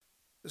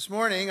This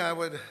morning, I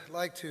would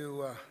like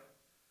to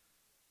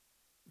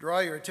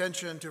draw your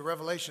attention to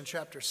Revelation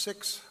chapter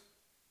 6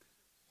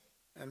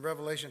 and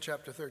Revelation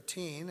chapter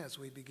 13 as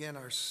we begin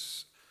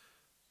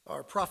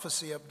our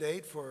prophecy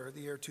update for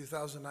the year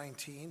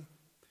 2019.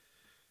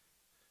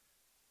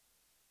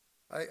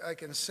 I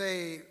can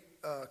say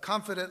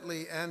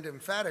confidently and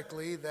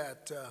emphatically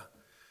that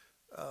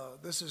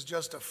this is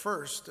just a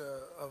first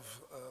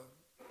of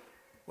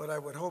what I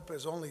would hope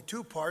is only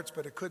two parts,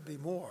 but it could be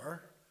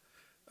more.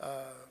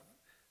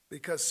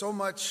 Because so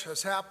much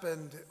has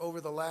happened over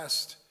the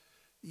last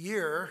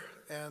year,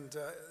 and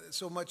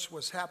so much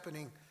was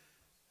happening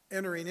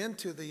entering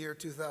into the year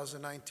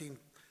 2019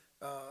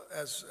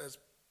 as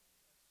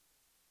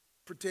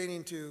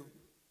pertaining to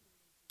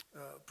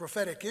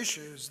prophetic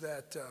issues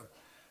that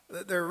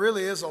there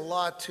really is a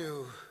lot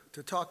to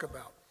talk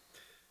about.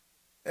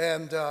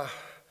 And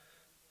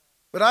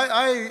but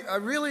I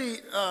really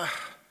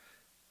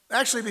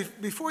actually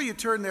before you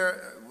turn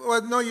there,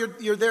 well, no,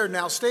 you're there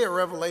now. Stay at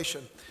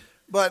Revelation.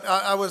 But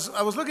I was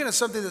looking at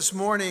something this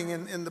morning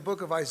in the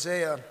book of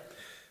Isaiah,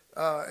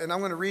 and I'm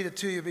going to read it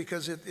to you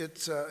because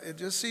it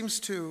just seems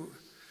to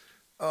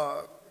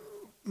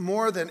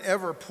more than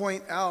ever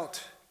point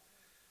out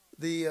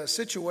the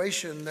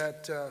situation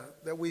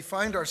that we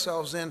find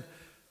ourselves in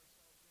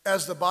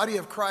as the body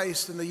of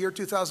Christ in the year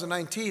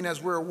 2019, as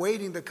we're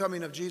awaiting the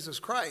coming of Jesus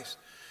Christ.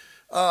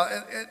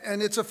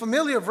 And it's a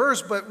familiar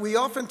verse, but we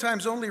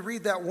oftentimes only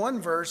read that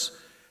one verse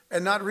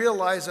and not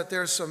realize that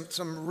there's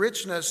some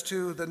richness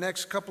to the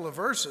next couple of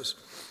verses.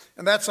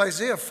 And that's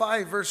Isaiah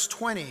 5, verse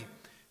 20. And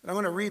I'm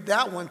going to read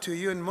that one to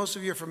you, and most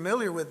of you are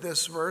familiar with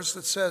this verse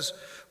that says,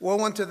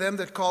 "Woe unto them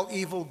that call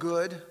evil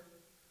good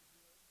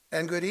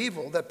and good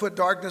evil, that put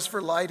darkness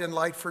for light and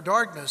light for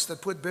darkness,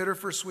 that put bitter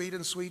for sweet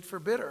and sweet for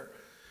bitter."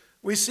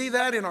 We see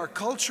that in our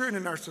culture and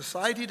in our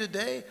society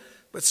today,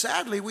 but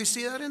sadly we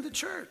see that in the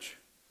church.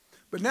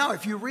 But now,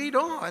 if you read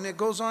on, it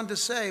goes on to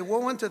say,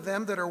 "Woe unto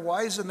them that are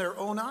wise in their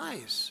own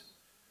eyes."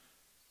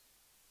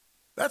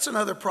 That's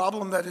another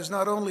problem that is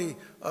not only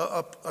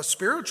a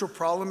spiritual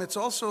problem, it's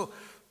also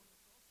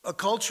a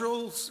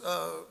cultural,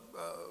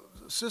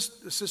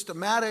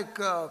 systematic,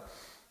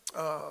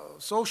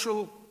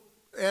 social,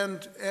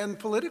 and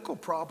political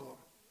problem.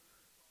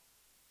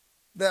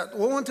 That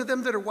woe unto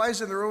them that are wise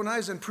in their own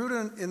eyes and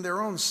prudent in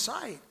their own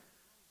sight.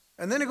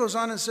 And then it goes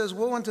on and says,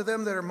 "Woe unto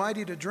them that are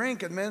mighty to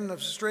drink and men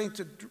of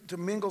strength to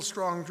mingle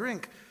strong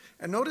drink."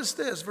 And notice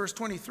this, verse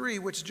 23,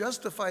 "which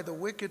justify the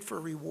wicked for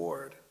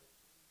reward."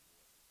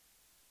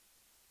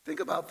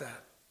 Think about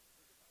that.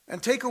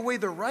 "And take away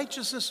the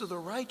righteousness of the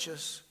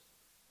righteous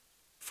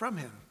from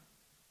him."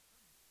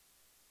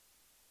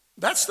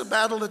 That's the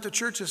battle that the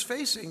church is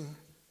facing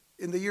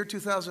in the year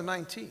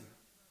 2019.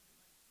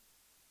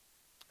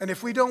 And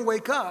if we don't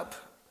wake up,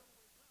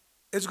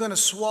 it's going to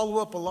swallow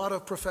up a lot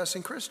of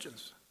professing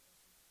Christians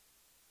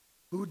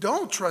who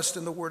don't trust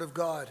in the Word of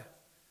God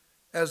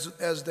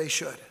as they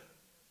should.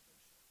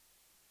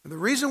 And the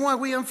reason why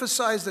we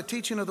emphasize the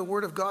teaching of the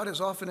Word of God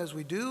as often as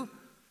we do,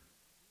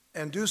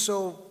 and do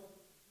so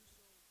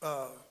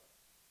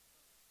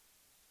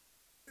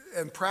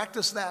and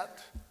practice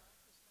that,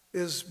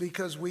 is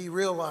because we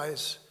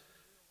realize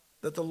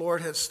that the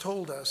Lord has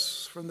told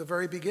us from the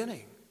very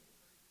beginning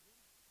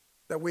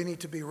that we need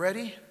to be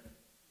ready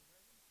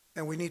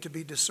and we need to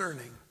be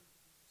discerning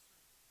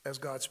as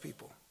God's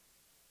people.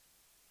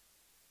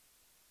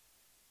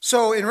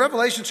 So in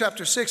Revelation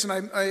chapter 6, and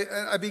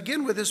I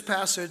begin with this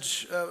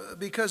passage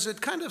because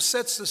it kind of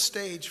sets the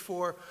stage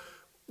for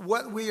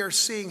what we are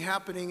seeing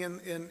happening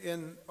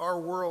in our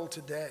world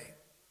today.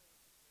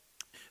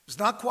 It's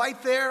not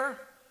quite there,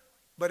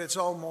 but it's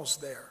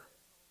almost there.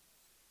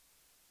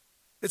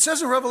 It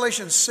says in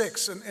Revelation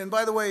 6, and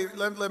by the way,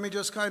 let me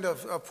just kind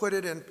of put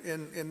it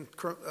in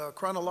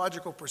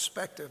chronological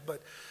perspective,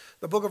 but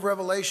the book of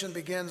Revelation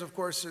begins, of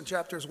course, in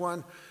chapters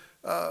 1,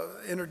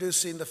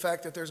 introducing the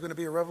fact that there's going to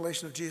be a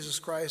revelation of Jesus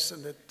Christ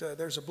and that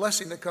there's a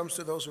blessing that comes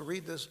to those who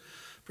read this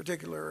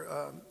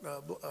particular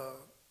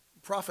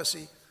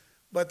prophecy.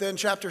 But then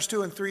chapters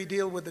 2 and 3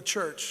 deal with the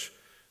church.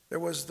 There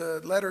was the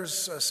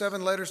letters,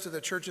 7 letters to the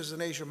churches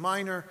in Asia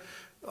Minor.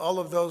 All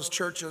of those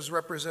churches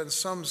represent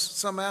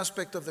some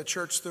aspect of the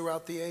church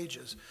throughout the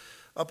ages.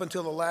 Up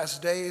until the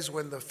last days,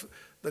 when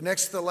the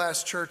next to the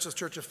last church, the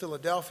Church of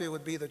Philadelphia,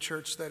 would be the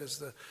church that is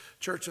the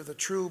church of the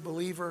true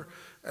believer.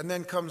 And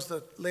then comes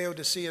the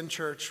Laodicean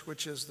church,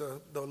 which is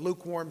the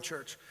lukewarm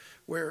church,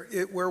 where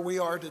we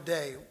are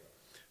today.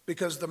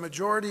 Because the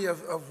majority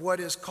of what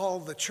is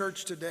called the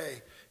church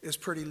today is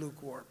pretty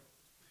lukewarm.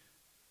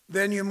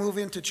 Then you move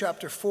into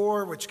chapter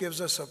 4, which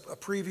gives us a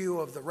preview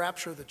of the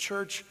rapture of the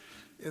church,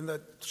 in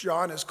that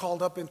John is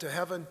called up into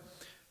heaven.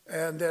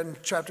 And then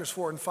chapters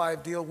 4 and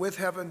 5 deal with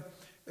heaven.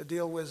 It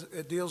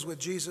deals with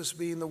Jesus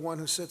being the one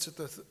who sits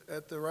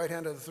at the right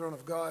hand of the throne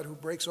of God, who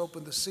breaks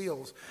open the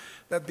seals.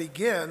 That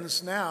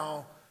begins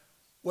now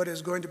what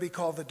is going to be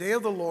called the Day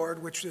of the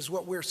Lord, which is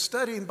what we're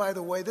studying, by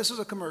the way. This is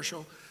a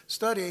commercial,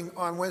 studying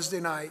on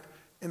Wednesday night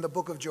in the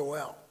book of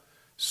Joel.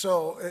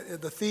 So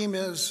the theme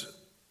is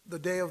the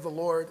day of the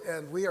Lord,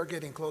 and we are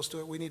getting close to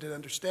it. We need to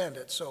understand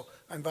it. So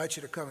I invite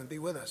you to come and be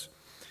with us.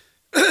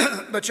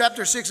 But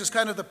chapter 6 is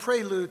kind of the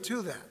prelude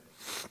to that.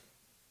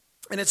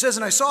 And it says,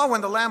 "And I saw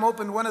when the Lamb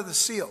opened one of the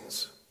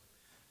seals,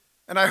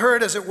 and I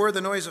heard as it were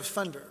the noise of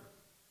thunder.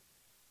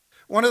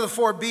 One of the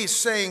four beasts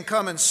saying,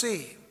 'Come and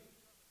see.'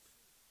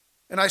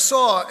 And I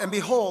saw, and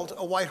behold,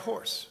 a white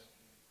horse.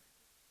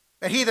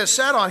 And he that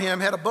sat on him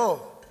had a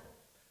bow,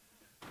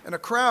 and a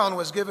crown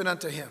was given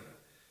unto him.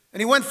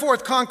 And he went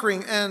forth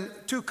conquering and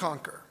to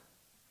conquer.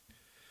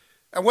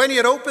 And when he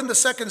had opened the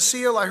second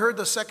seal, I heard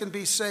the second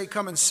beast say,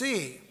 'Come and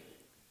see.'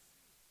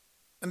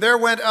 And there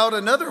went out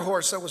another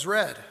horse that was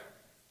red.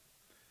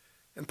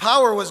 And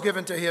power was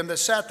given to him that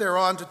sat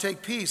thereon to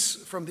take peace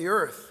from the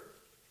earth,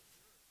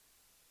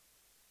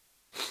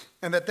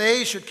 and that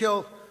they should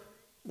kill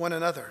one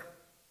another.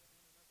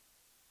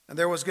 And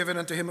there was given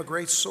unto him a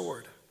great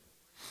sword.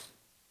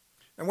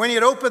 And when he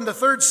had opened the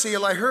third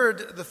seal, I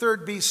heard the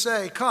third beast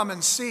say, 'Come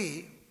and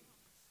see.'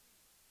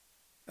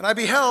 And I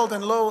beheld,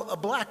 and lo, a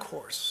black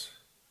horse.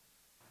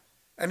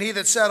 And he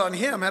that sat on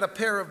him had a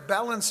pair of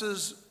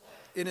balances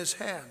in his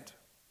hand.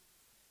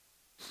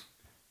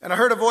 And I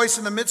heard a voice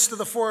in the midst of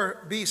the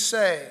four beasts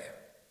say,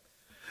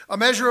 'A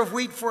measure of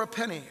wheat for a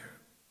penny,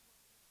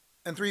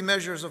 and 3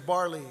 measures of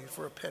barley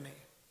for a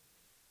penny.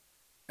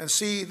 And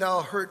see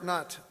thou hurt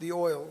not the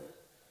oil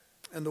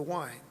and the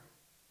wine.'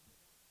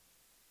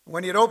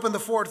 When he had opened the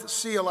fourth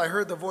seal, I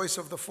heard the voice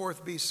of the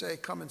fourth beast say,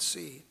 'Come and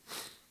see.'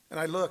 And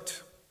I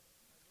looked,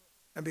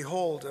 and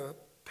behold, a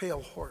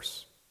pale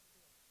horse.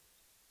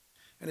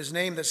 And his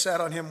name that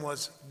sat on him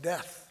was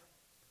Death.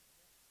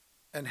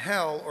 And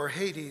hell, or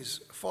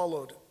Hades,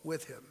 followed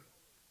with him.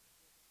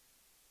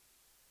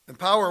 And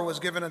power was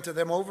given unto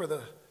them over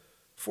the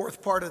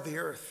fourth part of the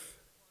earth,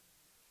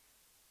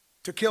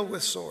 to kill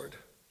with sword,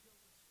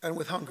 and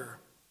with hunger,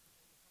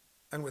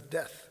 and with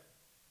death,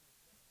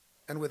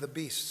 and with the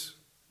beasts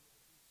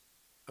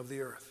of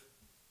the earth."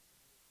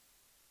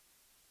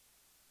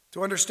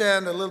 To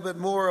understand a little bit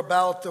more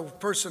about the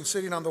person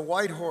sitting on the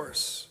white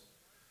horse,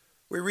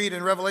 we read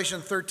in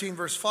Revelation 13,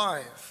 verse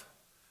 5,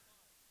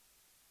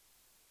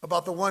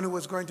 about the one who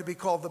was going to be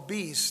called the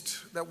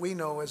beast that we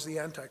know as the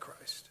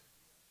Antichrist.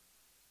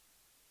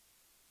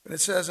 And it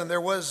says, "And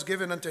there was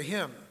given unto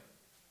him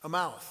a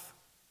mouth,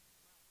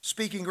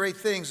 speaking great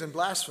things and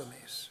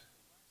blasphemies.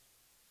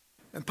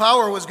 And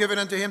power was given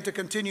unto him to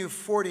continue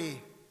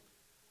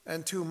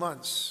 42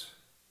 months.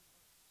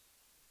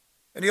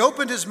 And he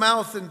opened his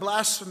mouth in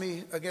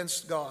blasphemy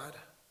against God,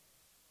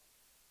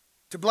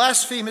 to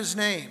blaspheme his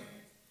name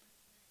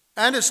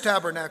and his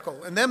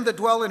tabernacle and them that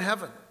dwell in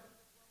heaven.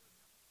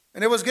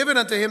 And it was given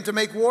unto him to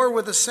make war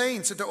with the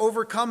saints and to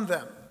overcome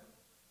them.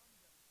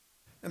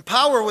 And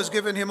power was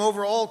given him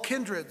over all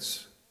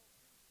kindreds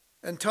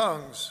and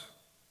tongues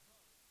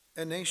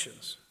and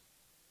nations.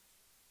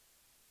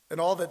 And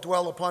all that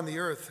dwell upon the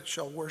earth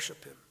shall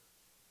worship him,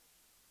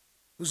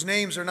 whose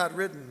names are not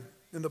written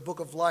in the book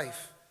of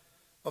life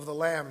of the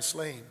Lamb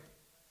slain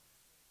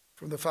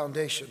from the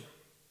foundation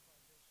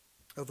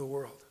of the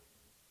world."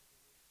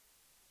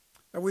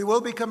 And we will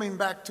be coming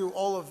back to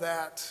all of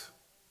that,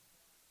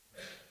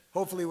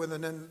 hopefully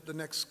within the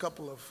next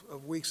couple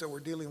of weeks that we're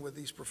dealing with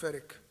these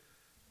prophetic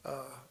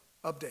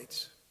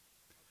updates.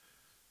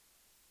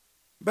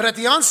 But at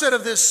the onset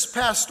of this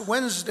past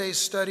Wednesday's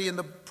study in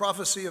the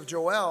prophecy of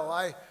Joel,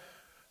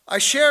 I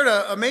shared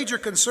a major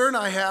concern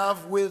I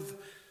have with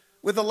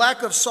the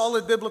lack of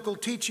solid biblical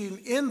teaching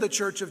in the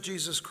Church of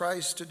Jesus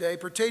Christ today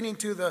pertaining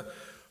to the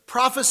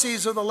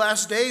prophecies of the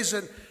last days.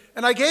 And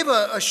I gave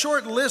a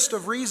short list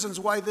of reasons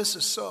why this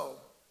is so.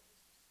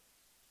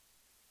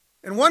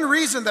 And one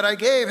reason that I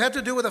gave had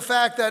to do with the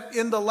fact that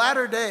in the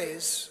latter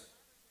days,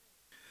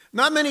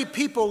 not many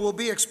people will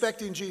be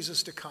expecting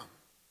Jesus to come.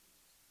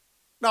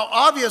 Now,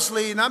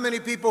 obviously, not many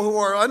people who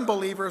are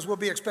unbelievers will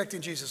be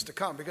expecting Jesus to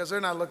come because they're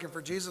not looking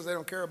for Jesus. They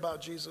don't care about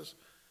Jesus.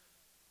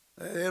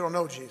 They don't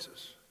know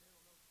Jesus.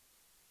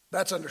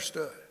 That's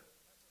understood.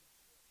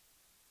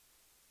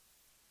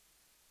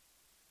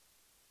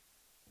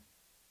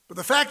 But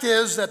the fact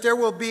is that there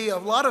will be a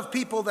lot of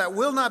people that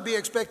will not be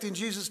expecting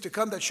Jesus to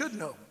come that should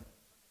know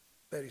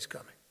that he's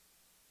coming.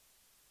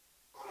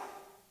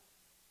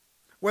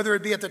 Whether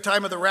it be at the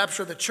time of the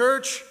rapture of the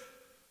church,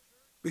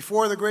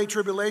 before the Great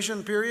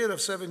Tribulation period of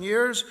 7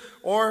 years,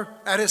 or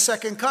at his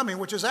second coming,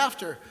 which is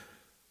after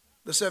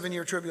the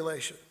 7-year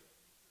tribulation.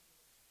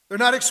 They're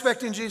not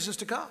expecting Jesus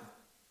to come.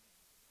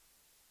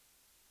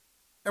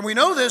 And we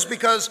know this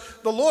because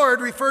the Lord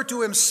referred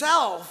to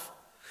himself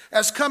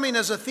as coming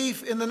as a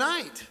thief in the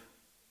night.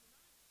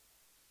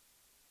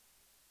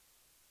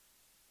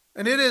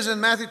 And it is in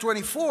Matthew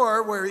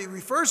 24 where he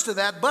refers to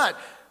that, but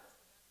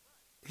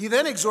he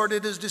then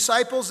exhorted his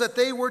disciples that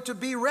they were to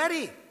be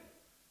ready.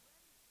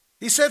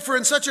 He said, "For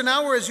in such an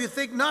hour as you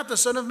think not, the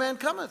Son of Man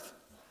cometh."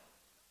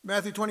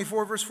 Matthew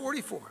 24, verse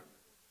 44.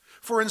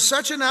 "For in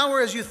such an hour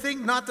as you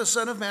think not, the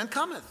Son of Man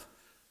cometh."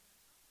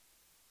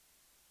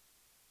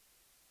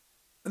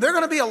 And there are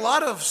going to be a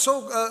lot of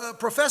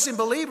professing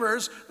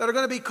believers that are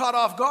going to be caught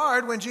off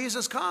guard when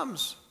Jesus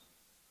comes.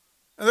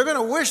 And they're going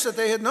to wish that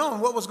they had known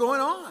what was going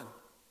on.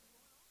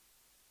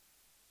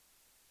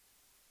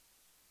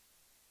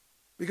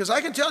 Because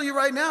I can tell you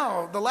right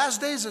now, the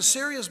last days is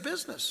serious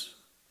business.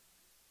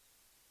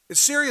 It's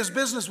serious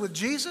business with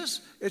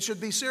Jesus. It should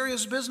be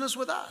serious business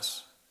with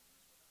us.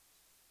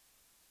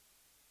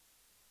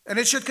 And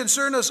it should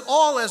concern us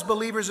all as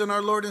believers in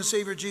our Lord and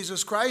Savior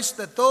Jesus Christ,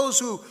 that those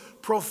who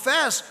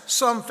profess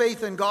some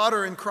faith in God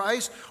or in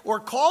Christ, or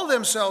call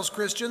themselves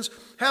Christians,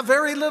 have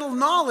very little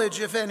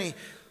knowledge, if any,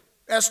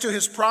 as to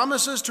his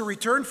promises to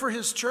return for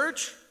his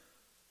church,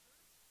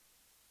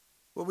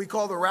 what we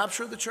call the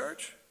rapture of the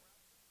church.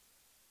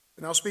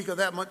 And I'll speak of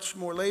that much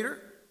more later.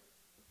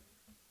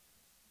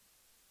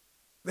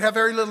 They have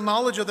very little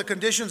knowledge of the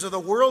conditions of the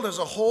world as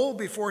a whole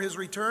before his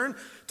return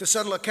to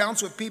settle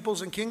accounts with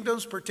peoples and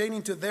kingdoms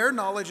pertaining to their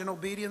knowledge and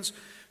obedience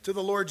to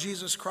the Lord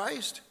Jesus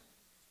Christ.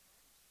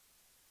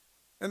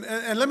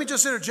 And let me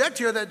just interject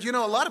here that, a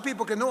lot of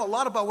people can know a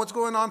lot about what's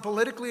going on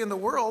politically in the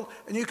world,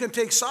 and you can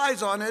take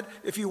sides on it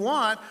if you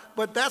want,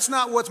 but that's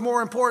not what's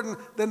more important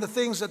than the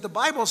things that the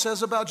Bible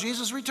says about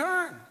Jesus'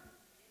 return.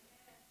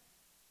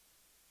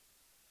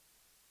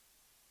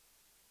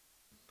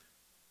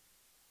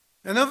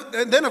 And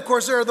then, of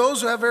course, there are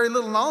those who have very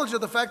little knowledge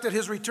of the fact that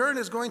his return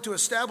is going to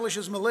establish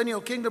his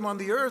millennial kingdom on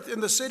the earth in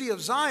the city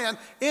of Zion,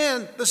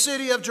 in the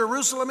city of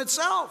Jerusalem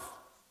itself.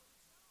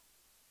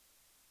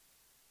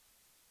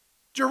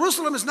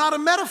 Jerusalem is not a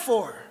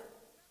metaphor.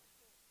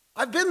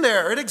 I've been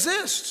there. It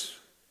exists.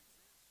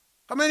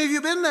 How many of you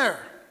have been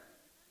there?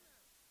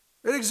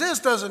 It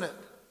exists, doesn't it?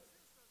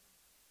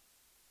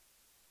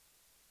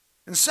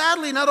 And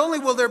sadly, not only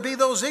will there be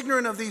those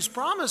ignorant of these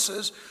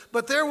promises,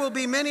 but there will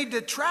be many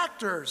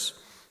detractors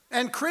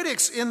and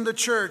critics in the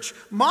church,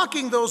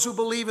 mocking those who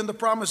believe in the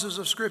promises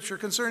of Scripture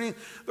concerning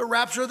the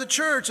rapture of the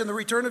church and the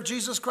return of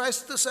Jesus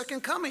Christ at the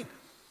second coming,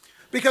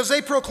 because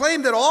they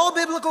proclaim that all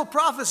biblical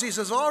prophecies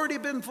has already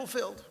been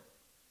fulfilled.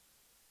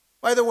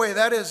 By the way,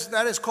 that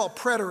is called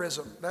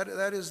preterism.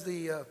 That is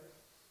the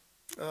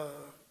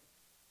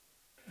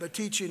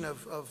teaching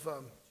of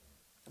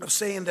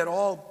saying that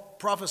all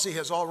prophecy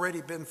has already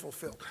been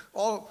fulfilled.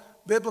 All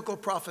biblical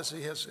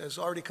prophecy has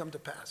already come to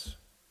pass.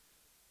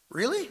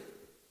 Really?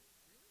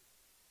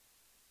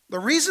 The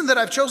reason that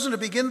I've chosen to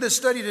begin this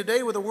study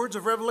today with the words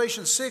of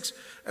Revelation 6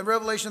 and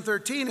Revelation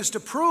 13 is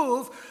to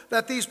prove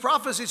that these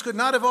prophecies could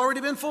not have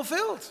already been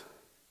fulfilled.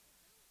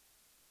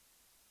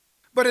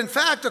 But in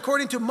fact,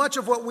 according to much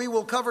of what we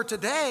will cover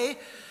today,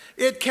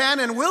 it can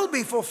and will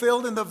be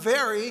fulfilled in the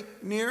very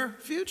near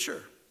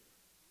future.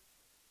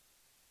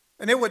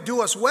 And it would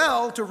do us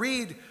well to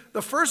read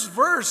the first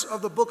verse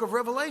of the book of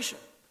Revelation.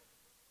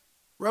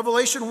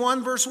 Revelation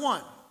 1, verse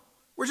 1.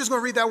 We're just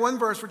going to read that one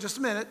verse for just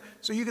a minute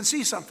so you can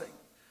see something.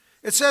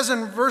 It says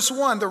in verse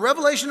 1, the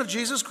revelation of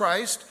Jesus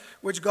Christ,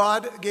 which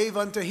God gave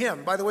unto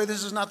him. By the way,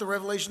 this is not the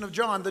revelation of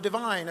John the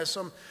divine, as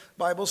some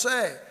Bibles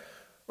say,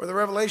 or the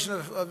revelation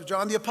of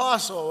John the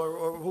apostle,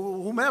 or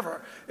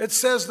whomever. It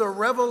says the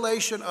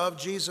revelation of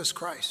Jesus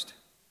Christ.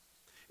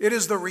 It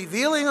is the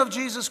revealing of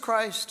Jesus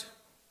Christ,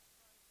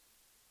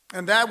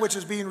 and that which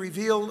is being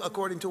revealed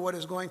according to what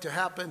is going to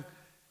happen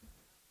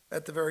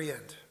at the very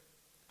end,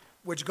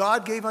 which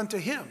God gave unto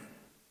him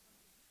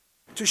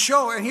to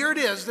show, and here it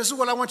is, this is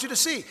what I want you to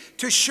see,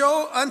 to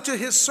show unto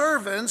his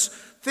servants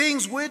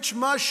things which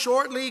must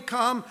shortly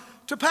come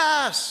to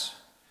pass.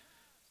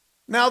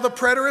 Now the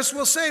preterists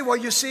will say, well,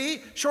 you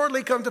see,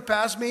 shortly come to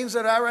pass means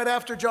that right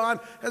after John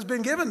has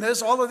been given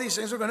this, all of these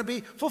things are going to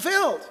be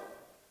fulfilled.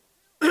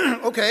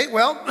 Okay,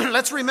 well,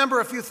 let's remember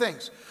a few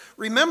things.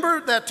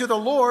 Remember that to the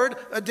Lord,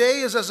 a day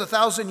is as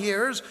 1,000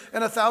 years,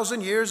 and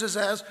 1,000 years is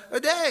as a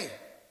day.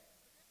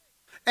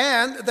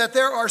 And that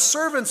there are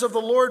servants of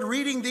the Lord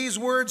reading these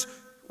words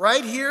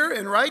right here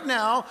and right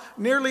now,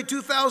 nearly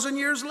 2,000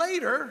 years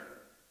later.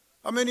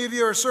 How many of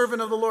you are a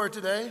servant of the Lord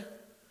today?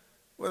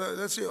 Well,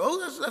 let's see.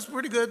 Oh, that's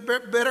pretty good.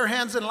 Better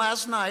hands than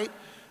last night.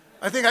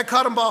 I think I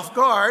caught them off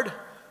guard.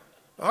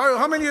 All right,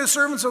 how many of you are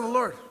servants of the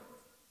Lord?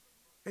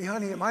 Hey,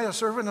 honey, am I a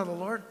servant of the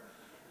Lord?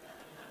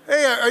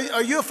 Hey,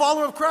 are you a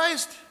follower of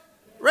Christ?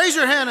 Raise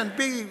your hand and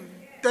be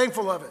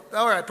thankful of it.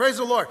 All right, praise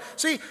the Lord.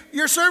 See,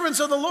 you're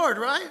servants of the Lord,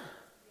 right?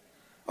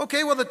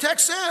 Okay, well, the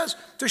text says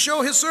to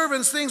show his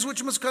servants things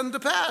which must come to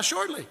pass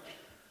shortly.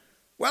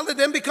 Well, it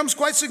then becomes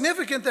quite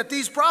significant that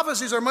these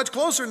prophecies are much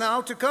closer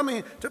now to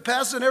coming to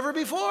pass than ever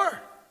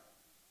before.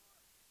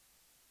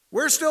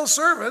 We're still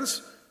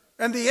servants,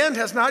 and the end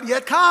has not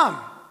yet come.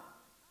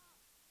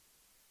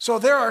 So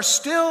there are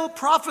still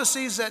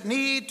prophecies that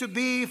need to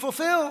be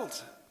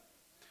fulfilled.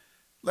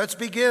 Let's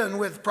begin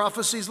with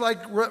prophecies like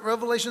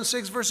Revelation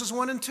 6, verses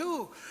 1 and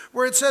 2,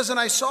 where it says, and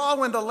I saw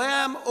when the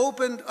Lamb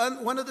opened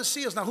one of the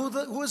seals. Now,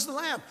 who is the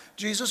Lamb?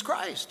 Jesus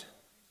Christ.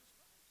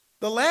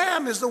 The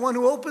Lamb is the one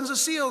who opens the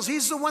seals.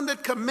 He's the one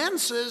that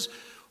commences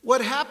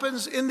what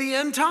happens in the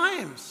end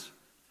times.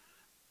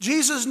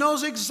 Jesus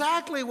knows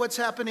exactly what's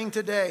happening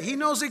today. He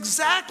knows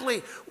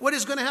exactly what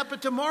is going to happen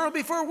tomorrow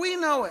before we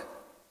know it.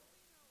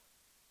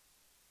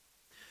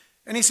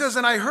 And he says,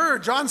 and I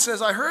heard, John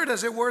says, I heard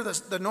as it were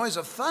the noise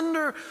of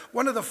thunder,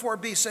 one of the four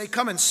beasts say,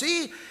 come and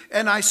see.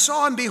 And I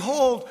saw and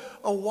behold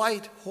a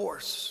white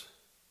horse.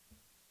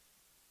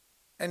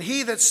 And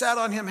he that sat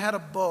on him had a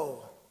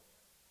bow.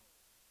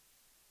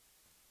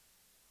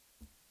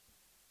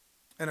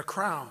 And a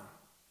crown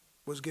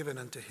was given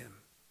unto him.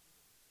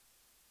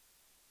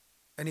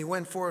 And he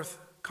went forth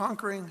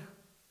conquering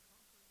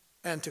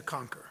and to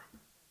conquer.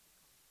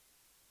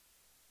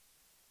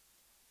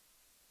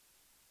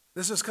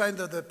 This is kind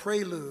of the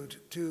prelude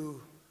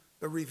to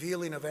the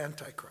revealing of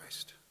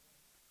Antichrist.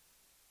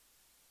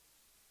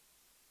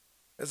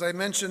 As I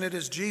mentioned, it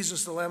is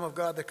Jesus, the Lamb of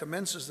God, that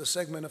commences the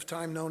segment of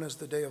time known as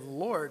the Day of the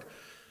Lord.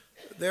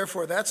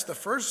 Therefore, that's the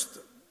first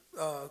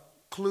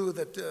clue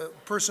that the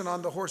person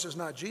on the horse is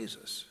not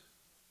Jesus.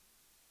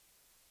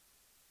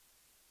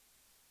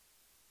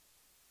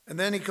 And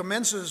then he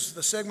commences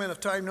the segment of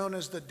time known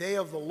as the Day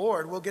of the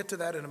Lord. We'll get to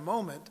that in a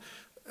moment.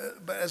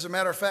 But as a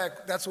matter of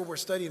fact, that's what we're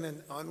studying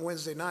on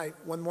Wednesday night,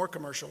 one more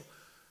commercial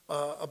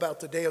about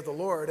the Day of the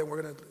Lord. And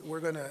we're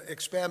going to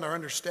expand our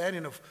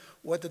understanding of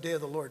what the Day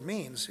of the Lord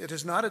means. It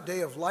is not a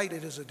day of light.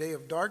 It is a day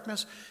of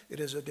darkness. It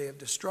is a day of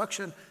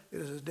destruction.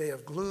 It is a day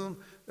of gloom.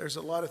 There's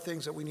a lot of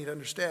things that we need to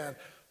understand.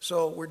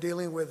 So we're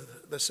dealing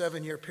with the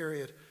 7-year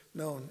period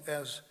known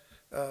as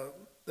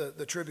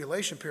the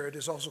tribulation period,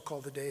 is also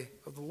called the Day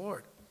of the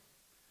Lord.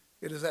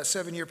 It is that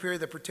 7-year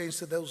period that pertains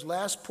to those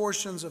last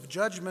portions of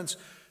judgments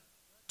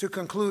to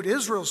conclude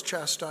Israel's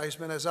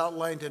chastisement as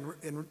outlined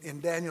in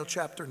Daniel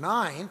chapter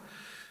 9.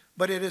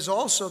 But it is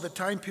also the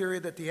time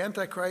period that the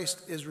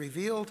Antichrist is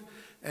revealed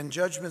and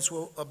judgments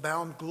will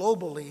abound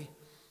globally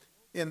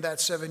in that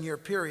 7-year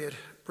period,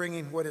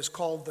 bringing what is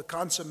called the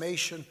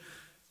consummation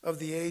of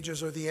the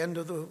ages, or the end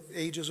of the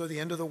ages, or the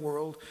end of the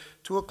world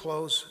to a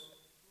close,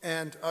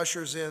 and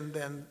ushers in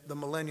then the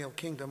millennial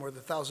kingdom, or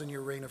the 1,000-year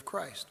reign of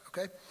Christ.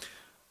 Okay?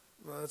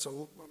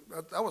 Well,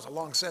 that was a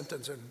long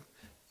sentence and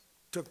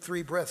took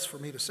 3 breaths for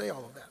me to say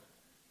all of that.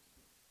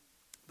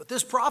 But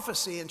this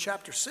prophecy in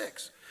chapter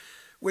 6,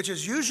 which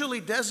is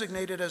usually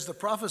designated as the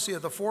prophecy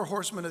of the 4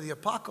 horsemen of the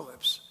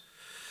apocalypse,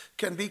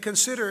 can be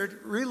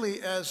considered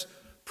really as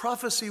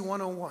prophecy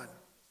 101.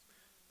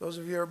 Those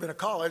of you who have been to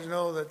college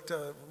know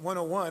that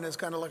 101 is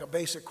kind of like a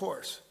basic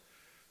course.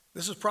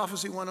 This is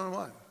prophecy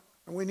 101.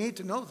 And we need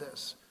to know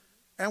this.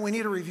 And we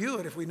need to review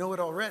it if we know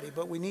it already.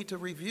 But we need to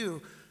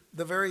review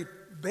the very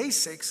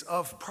basics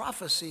of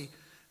prophecy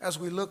as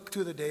we look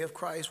to the day of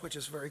Christ, which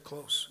is very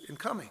close in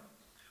coming.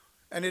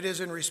 And it is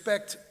in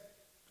respect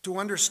to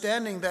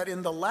understanding that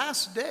in the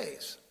last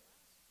days,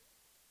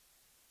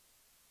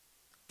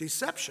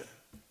 deception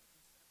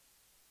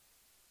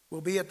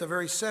will be at the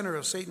very center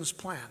of Satan's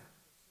plan.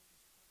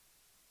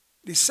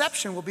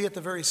 Deception will be at the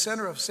very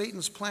center of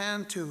Satan's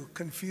plan to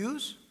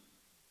confuse,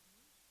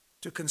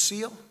 to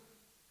conceal,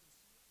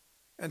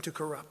 and to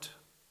corrupt.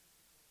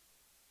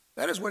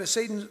 That is what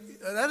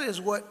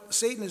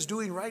Satan is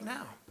doing right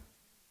now.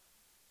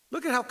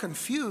 Look at how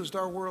confused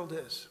our world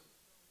is.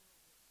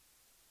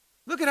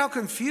 Look at how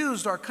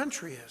confused our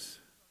country is.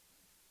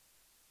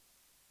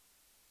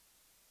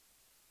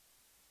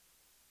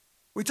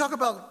 We talk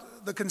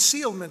about the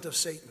concealment of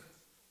Satan.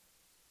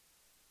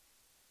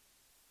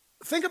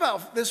 Think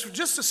about this for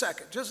just a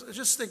second.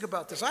 Just think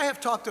about this. I have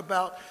talked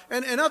about,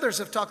 and others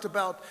have talked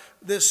about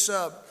this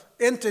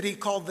entity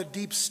called the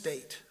deep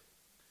state.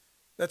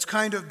 That's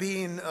kind of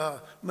being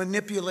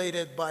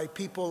manipulated by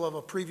people of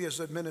a previous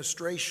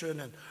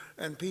administration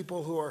and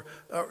people who are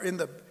in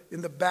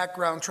the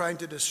background trying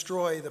to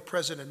destroy the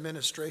present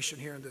administration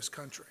here in this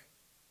country.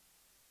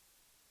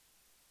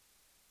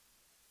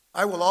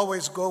 I will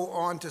always go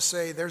on to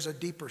say there's a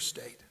deeper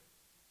state.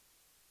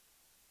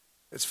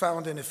 It's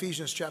found in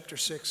Ephesians chapter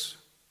 6.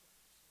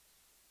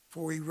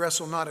 For we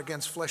wrestle not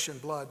against flesh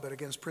and blood, but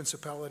against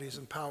principalities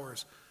and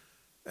powers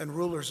and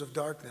rulers of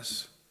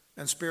darkness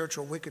and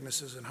spiritual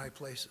wickednesses in high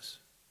places.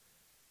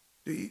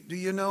 Do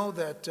you know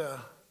that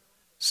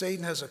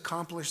Satan has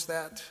accomplished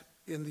that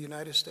in the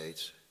United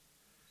States?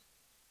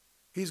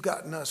 He's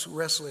gotten us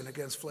wrestling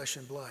against flesh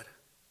and blood,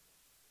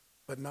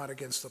 but not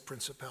against the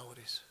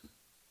principalities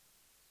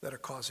that are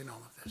causing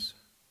all of this.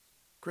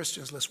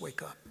 Christians, let's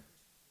wake up.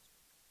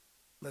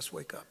 Let's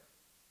wake up.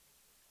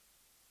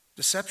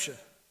 Deception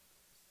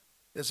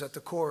is at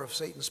the core of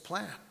Satan's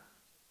plan.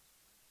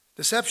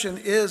 Deception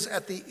is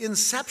at the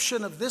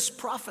inception of this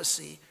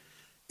prophecy,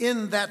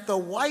 in that the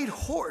white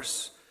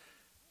horse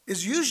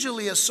is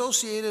usually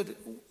associated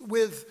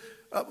with,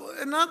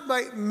 not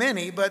by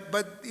many, but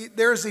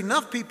there's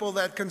enough people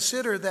that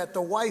consider that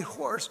the white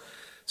horse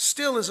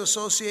still is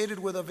associated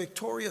with a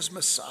victorious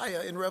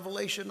Messiah in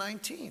Revelation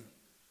 19.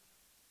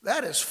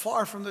 That is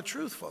far from the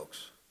truth,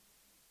 folks.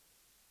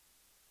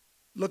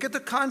 Look at the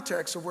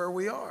context of where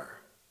we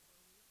are.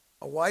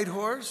 A white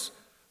horse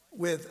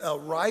with a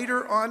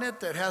rider on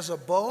it that has a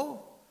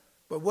bow.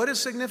 But what is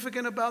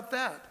significant about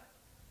that?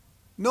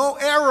 No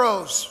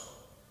arrows.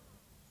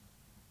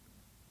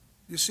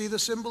 You see the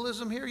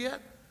symbolism here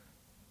yet?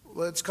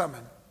 Well, it's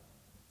coming.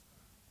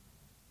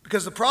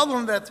 Because the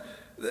problem that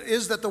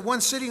is that the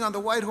one sitting on the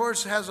white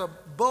horse has a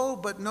bow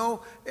but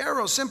no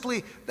arrow.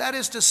 Simply, that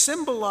is to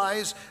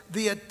symbolize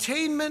the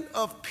attainment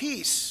of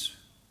peace.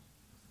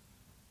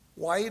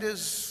 White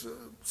is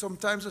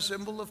sometimes a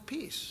symbol of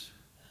peace.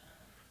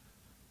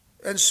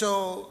 And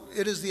so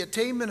it is the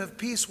attainment of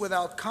peace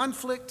without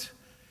conflict.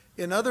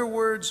 In other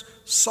words,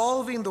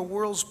 solving the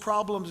world's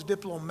problems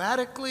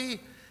diplomatically,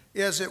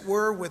 as it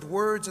were, with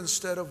words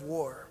instead of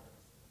war.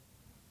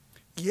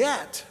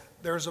 Yet,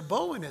 there's a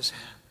bow in his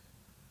hand,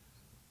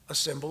 a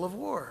symbol of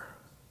war.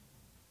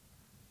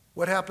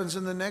 What happens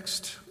in the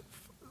next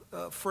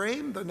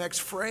frame? The next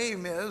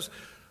frame is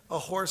a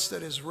horse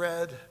that is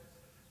red,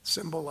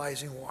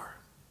 symbolizing war.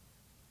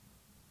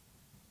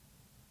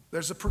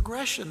 There's a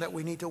progression that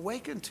we need to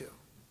awaken to.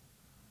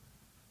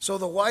 So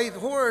the white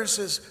horse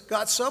has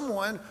got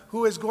someone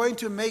who is going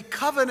to make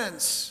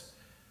covenants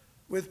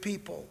with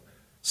people.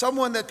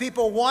 Someone that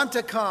people want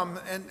to come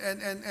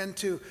and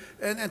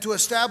to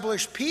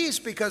establish peace,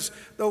 because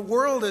the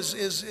world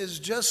is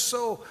just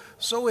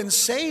so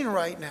insane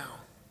right now.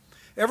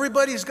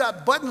 Everybody's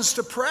got buttons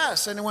to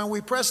press, and when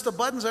we press the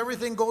buttons,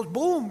 everything goes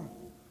boom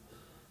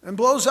and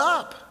blows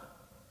up.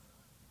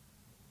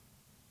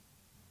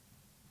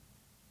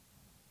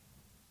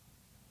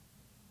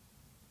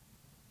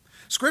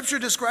 Scripture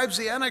describes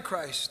the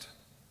Antichrist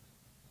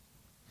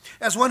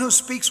as one who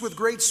speaks with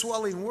great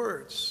swelling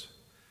words,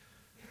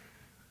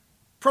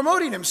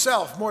 promoting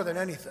himself more than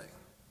anything.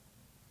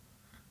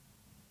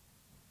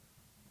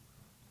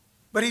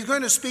 But he's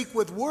going to speak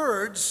with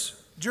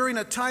words during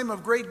a time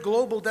of great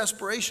global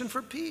desperation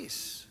for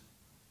peace.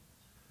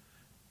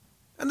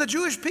 And the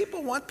Jewish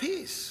people want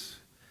peace.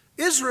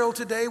 Israel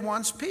today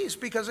wants peace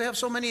because they have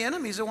so many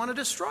enemies that want to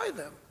destroy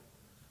them.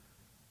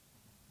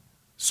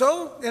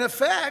 So, in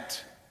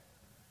effect,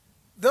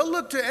 they'll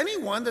look to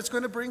anyone that's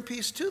going to bring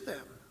peace to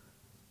them.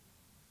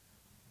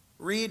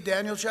 Read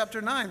Daniel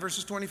chapter 9,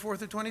 verses 24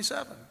 through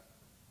 27.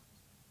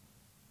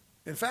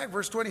 In fact,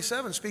 verse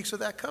 27 speaks of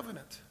that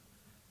covenant,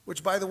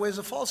 which, by the way, is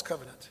a false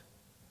covenant.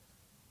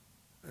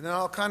 And then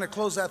I'll kind of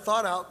close that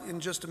thought out in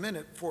just a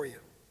minute for you.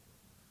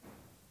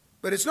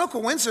 But it's no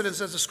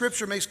coincidence, as the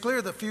Scripture makes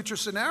clear, the future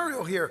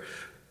scenario here.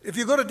 If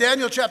you go to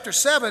Daniel chapter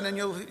 7, and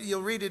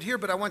you'll read it here,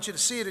 but I want you to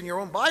see it in your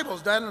own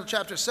Bibles. Daniel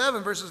chapter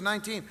 7, verses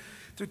 19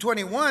 through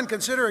 21,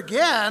 consider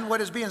again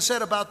what is being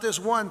said about this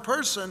one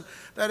person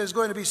that is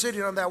going to be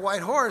sitting on that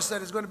white horse,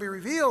 that is going to be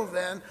revealed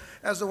then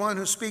as the one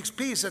who speaks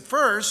peace. At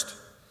first,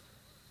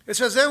 it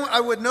says, then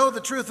I would know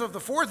the truth of the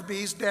fourth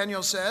beast,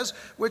 Daniel says,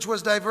 which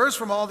was diverse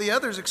from all the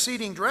others,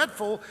 exceeding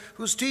dreadful,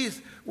 whose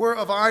teeth were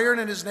of iron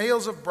and his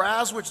nails of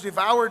brass, which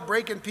devoured,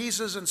 brake in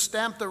pieces, and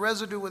stamped the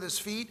residue with his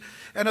feet,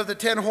 and of the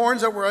 10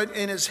 horns that were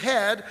in his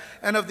head,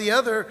 and of the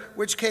other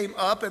which came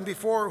up, and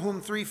before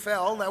whom 3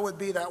 fell. That would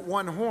be that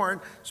one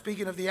horn,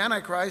 speaking of the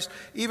Antichrist,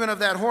 even of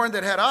that horn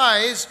that had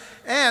eyes,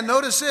 and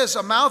notice this,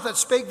 a mouth that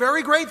spake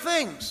very great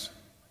things.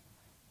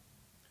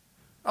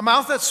 A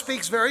mouth that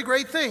speaks very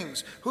great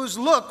things, whose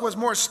look was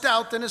more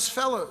stout than his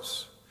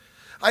fellows.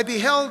 I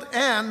beheld,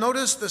 and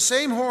notice the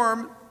same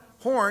horn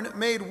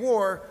made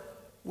war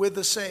with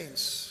the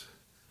saints.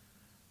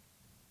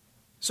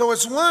 So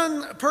it's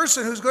one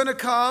person who's going to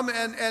come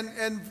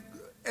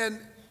and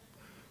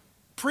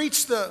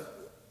preach the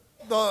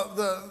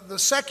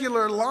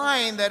secular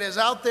line that is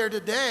out there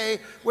today,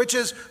 which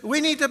is we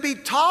need to be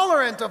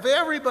tolerant of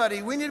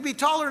everybody. We need to be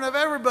tolerant of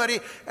everybody,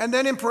 and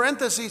then in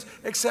parentheses,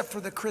 except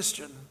for the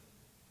Christian.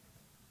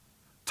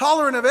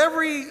 Tolerant of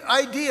every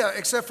idea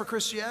except for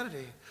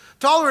Christianity.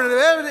 Tolerant of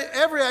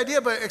every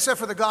idea but except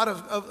for the God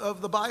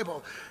of the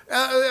Bible.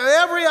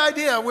 Every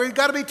idea, we've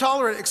got to be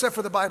tolerant except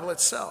for the Bible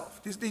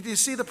itself. Do you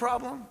see the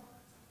problem?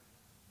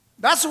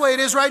 That's the way it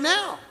is right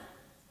now.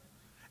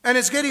 And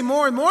it's getting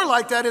more and more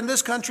like that in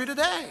this country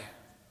today.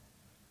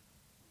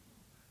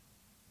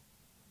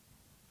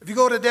 If you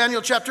go to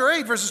Daniel chapter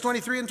 8, verses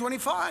 23 and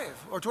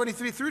 25, or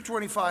 23 through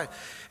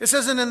 25, it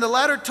says, and in the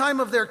latter time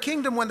of their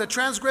kingdom, when the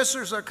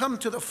transgressors are come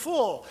to the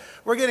full,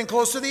 we're getting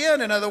close to the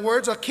end. In other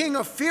words, a king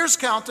of fierce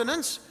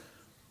countenance,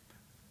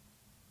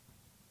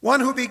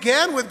 one who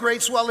began with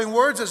great swelling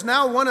words, is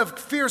now one of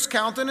fierce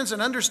countenance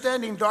and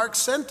understanding dark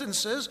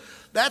sentences.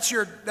 That's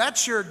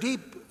your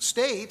deep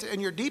state and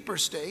your deeper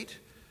state.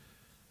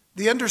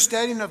 The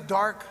understanding of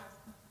dark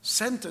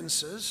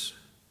sentences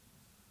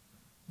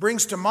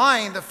brings to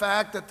mind the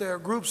fact that there are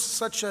groups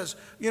such as,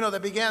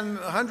 that began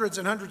hundreds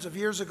and hundreds of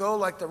years ago,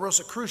 like the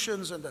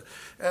Rosicrucians and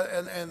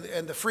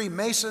the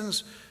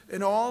Freemasons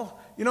and all.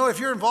 If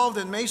you're involved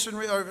in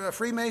Masonry or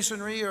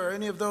Freemasonry or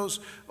any of those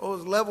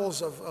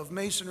levels of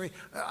Masonry,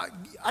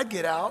 I'd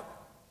get out.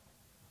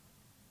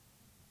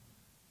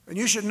 And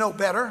you should know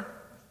better.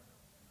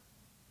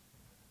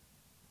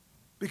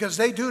 Because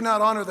they do not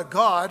honor the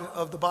God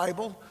of the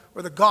Bible,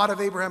 or the God of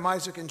Abraham,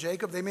 Isaac, and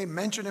Jacob. They may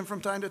mention him from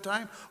time to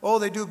time. Oh,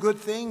 they do good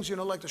things,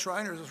 like the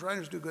Shriners. The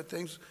Shriners do good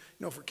things,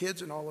 for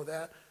kids and all of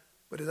that.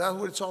 But is that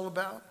what it's all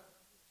about?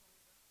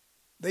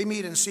 They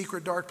meet in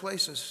secret, dark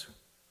places.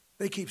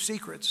 They keep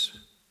secrets.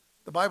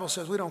 The Bible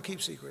says we don't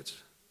keep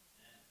secrets.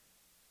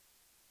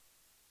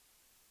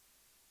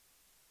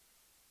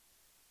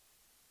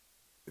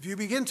 If you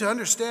begin to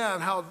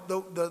understand how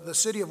the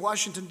city of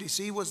Washington,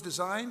 D.C. was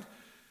designed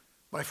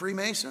by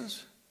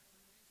Freemasons,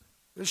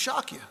 it'll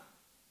shock you.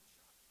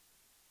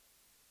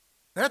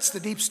 That's the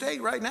deep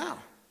state right now.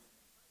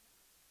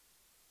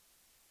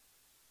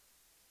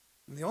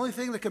 And the only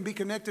thing that can be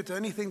connected to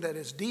anything that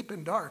is deep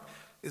and dark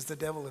is the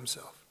devil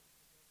himself.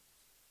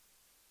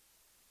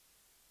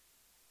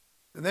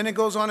 And then it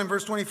goes on in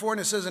verse 24 and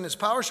it says, and his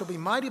power shall be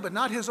mighty, but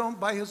not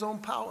by his own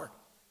power.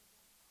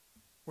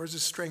 Where does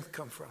his strength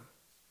come from?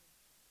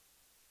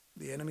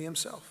 The enemy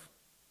himself.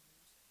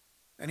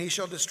 And he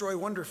shall destroy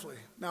wonderfully.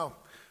 Now,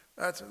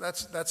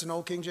 that's an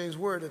old King James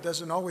word. It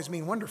doesn't always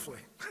mean wonderfully.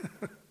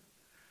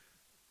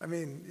 I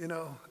mean,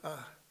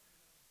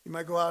 you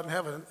might go out and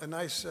have a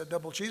nice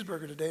double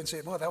cheeseburger today and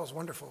say, boy, that was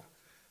wonderful,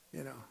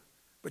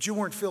 But you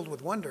weren't filled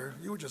with wonder.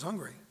 You were just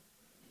hungry.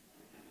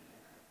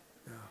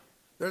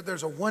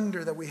 There's a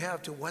wonder that we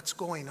have to what's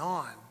going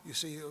on. You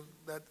see,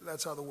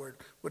 that's how the word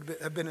would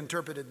have been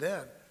interpreted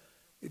then.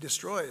 He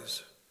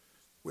destroys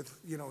with,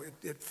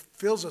 it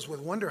fills us with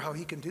wonder how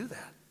he can do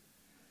that.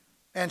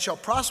 And shall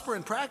prosper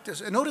in practice.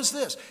 And notice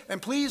this,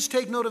 and please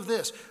take note of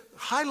this.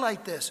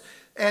 Highlight this.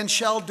 And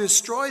shall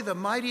destroy the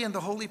mighty and the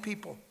holy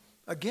people.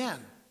 Again,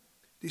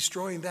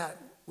 destroying that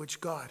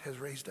which God has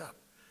raised up.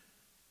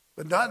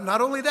 But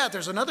not only that,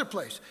 there's another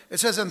place.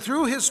 It says, and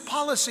through his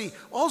policy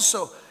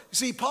also. You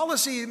see,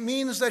 policy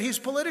means that he's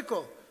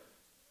political.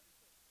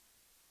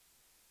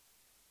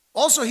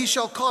 Also, he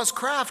shall cause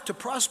craft to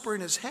prosper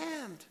in his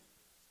hand.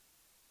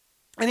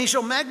 And he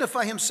shall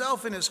magnify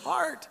himself in his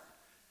heart.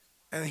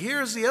 And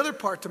here's the other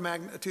part to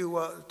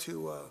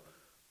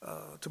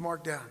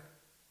mark down.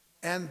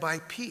 And by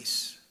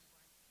peace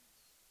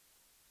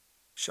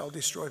shall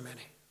destroy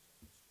many.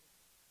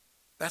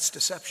 That's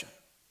deception.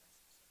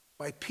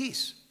 By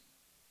peace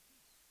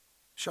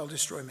shall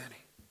destroy many.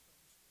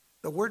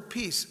 The word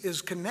peace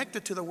is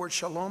connected to the word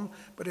shalom,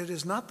 but it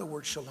is not the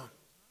word shalom.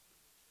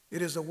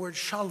 It is the word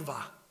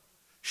shalva.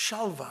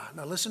 Shalva.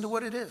 Now listen to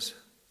what it is.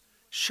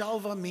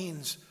 Shalva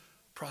means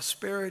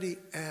prosperity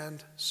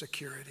and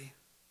security.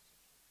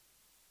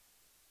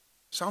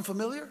 Sound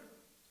familiar?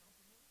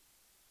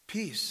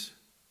 Peace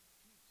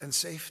and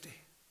safety.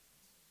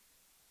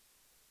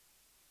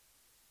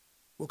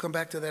 We'll come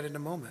back to that in a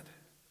moment.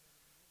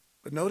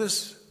 But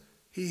notice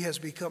he has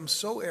become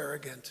so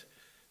arrogant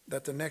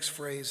that the next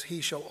phrase,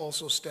 he shall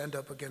also stand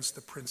up against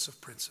the Prince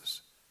of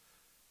Princes.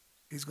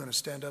 He's going to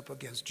stand up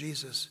against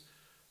Jesus,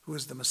 who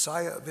is the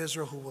Messiah of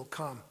Israel, who will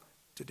come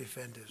to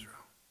defend Israel.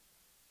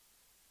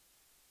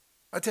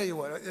 I tell you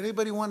what,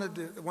 anybody want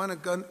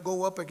to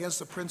go up against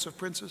the Prince of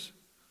Princes?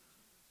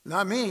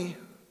 Not me.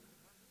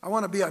 I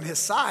want to be on his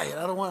side.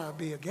 I don't want to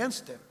be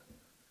against him.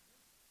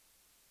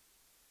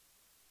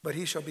 But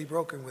he shall be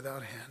broken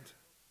without hand.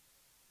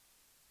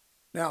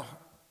 Now,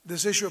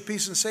 this issue of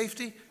peace and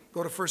safety,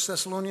 go to 1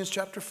 Thessalonians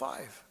chapter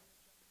 5.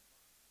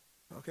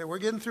 Okay, we're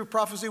getting through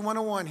Prophecy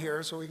 101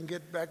 here, so we can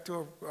get back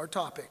to our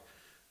topic.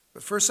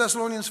 But 1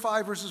 Thessalonians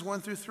 5, verses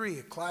 1 through 3,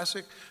 a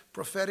classic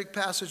prophetic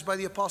passage by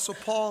the Apostle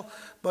Paul.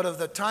 But of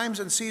the times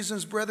and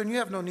seasons, brethren, you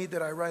have no need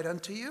that I write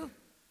unto you.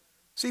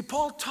 See,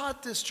 Paul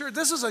taught this church.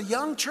 This is a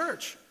young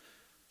church.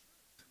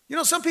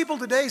 Some people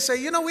today say,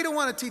 we don't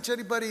want to teach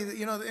anybody,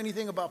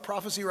 anything about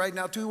prophecy right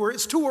now.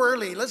 It's too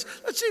early. Let's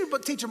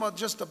teach them about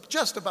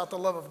just about the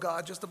love of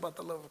God, just about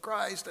the love of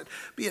Christ, and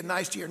being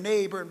nice to your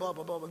neighbor, and blah,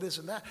 blah, blah, blah, this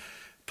and that.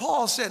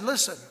 Paul said,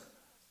 listen,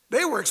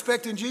 they were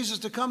expecting Jesus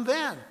to come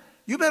then.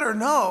 You better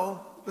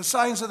know the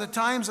signs of the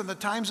times and the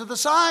times of the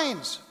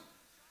signs.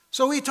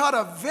 So he taught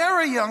a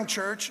very young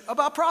church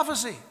about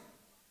prophecy.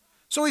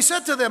 So he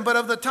said to them, but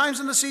of the times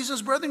and the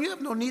seasons, brethren, you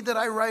have no need that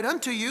I write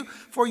unto you,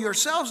 for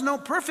yourselves know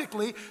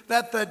perfectly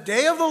that the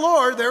day of the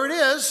Lord, there it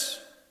is,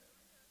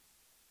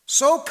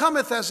 so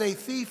cometh as a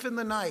thief in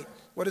the night.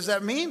 What does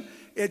that mean?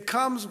 It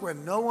comes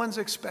when no one's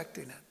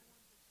expecting it.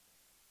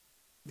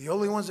 The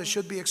only ones that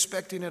should be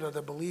expecting it are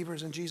the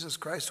believers in Jesus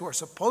Christ, who are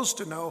supposed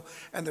to know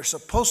and they're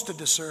supposed to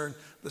discern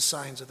the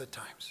signs of the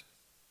times.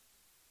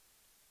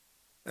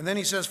 And then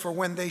he says, for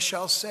when they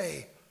shall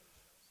say,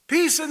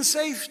 peace and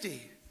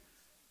safety.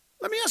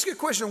 Let me ask you a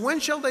question. When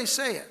shall they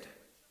say it?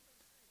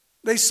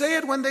 They say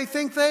it when they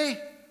think they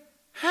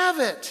have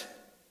it.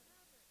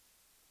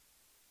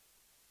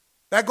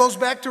 That goes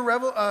back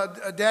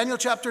to Daniel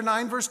chapter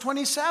 9, verse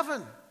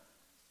 27.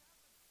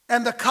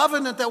 And the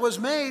covenant that was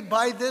made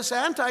by this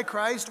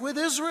Antichrist with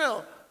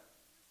Israel.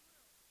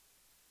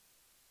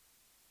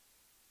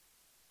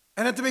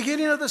 And at the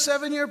beginning of the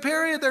 7-year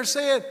period, they're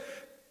saying,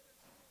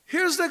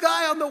 here's the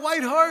guy on the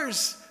white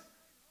horse.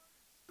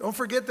 Don't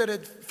forget that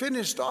it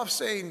finished off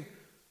saying,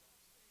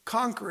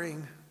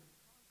 conquering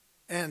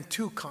and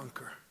to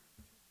conquer.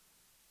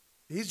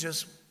 He's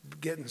just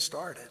getting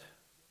started.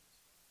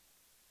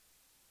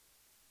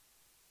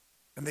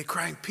 And they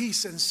crying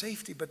peace and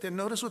safety. But then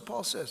notice what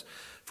Paul says.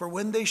 For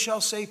when they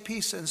shall say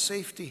peace and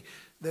safety,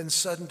 then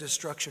sudden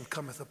destruction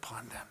cometh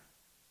upon them.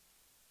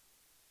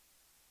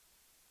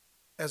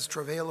 As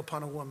travail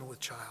upon a woman with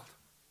child.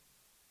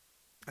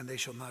 And they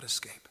shall not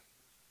escape.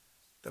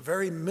 The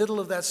very middle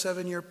of that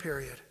 7-year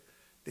period,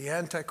 the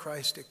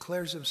Antichrist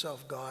declares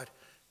himself God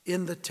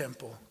in the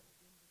temple.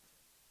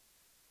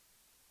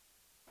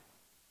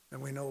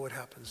 And we know what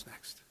happens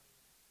next.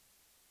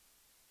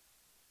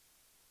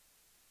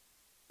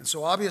 And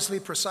so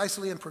obviously,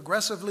 precisely and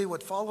progressively,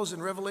 what follows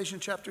in Revelation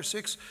chapter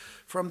 6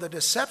 from the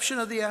deception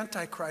of the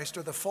Antichrist,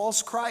 or the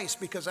false Christ,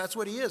 because that's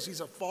what he is.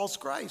 He's a false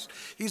Christ.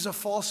 He's a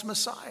false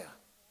Messiah.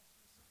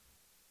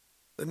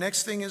 The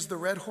next thing is the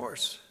red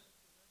horse.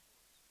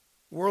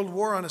 World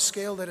war on a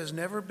scale that has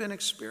never been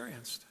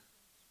experienced.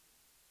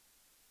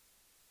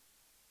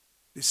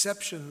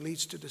 Deception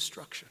leads to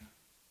destruction.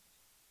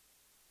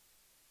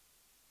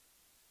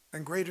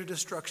 And greater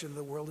destruction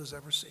the world has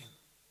ever seen.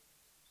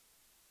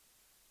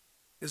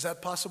 Is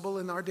that possible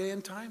in our day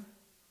and time?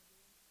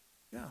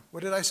 Yeah.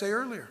 What did I say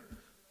earlier?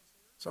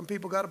 Some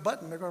people got a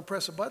button. They're going to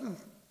press a button.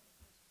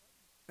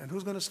 And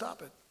who's going to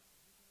stop it?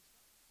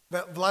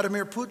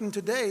 Vladimir Putin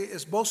today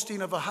is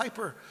boasting of a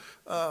hyper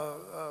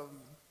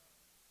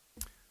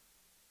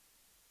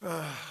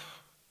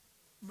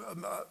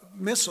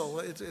missile.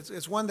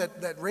 It's one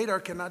that radar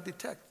cannot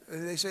detect.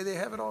 They say they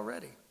have it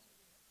already.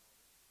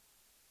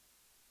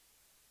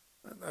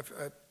 I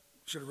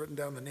should have written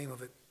down the name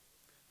of it.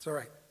 It's all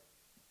right.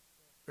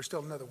 There's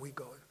still another week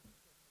going.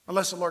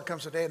 Unless the Lord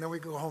comes today, and then we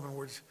go home and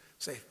we're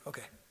safe.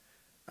 Okay.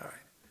 All right.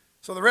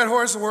 So the red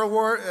horse, the world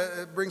war,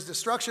 brings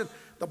destruction.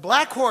 The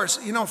black horse,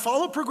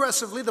 follow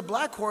progressively. The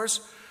black horse,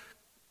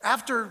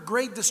 after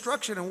great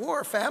destruction and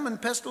war, famine,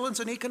 pestilence,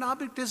 and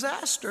economic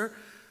disaster,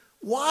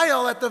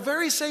 while at the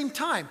very same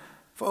time,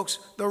 folks,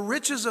 the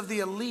riches of the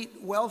elite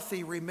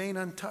wealthy remain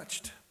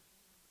untouched.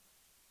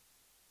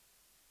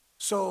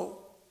 So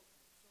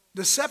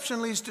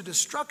deception leads to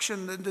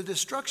destruction, and the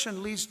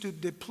destruction leads to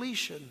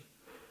depletion.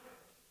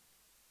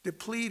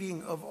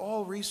 Depleting of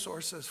all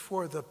resources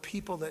for the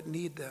people that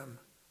need them,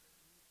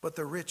 but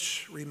the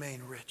rich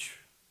remain rich.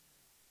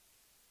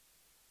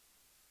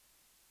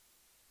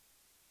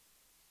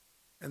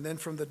 And then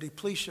from the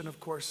depletion, of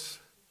course,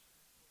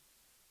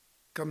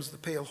 comes the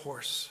pale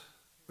horse,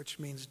 which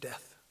means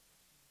death.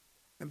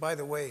 And by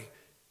the way,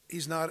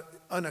 he's not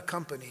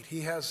unaccompanied.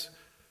 He has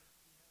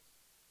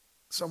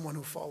someone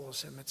who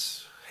follows him.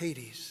 It's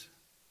Hades,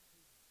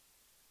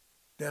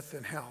 death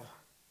and hell,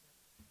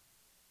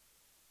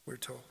 we're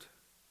told.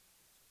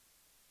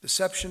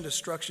 Deception,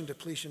 destruction,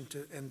 depletion,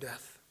 and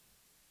death.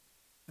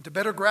 And to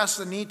better grasp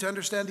the need to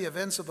understand the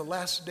events of the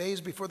last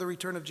days before the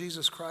return of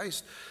Jesus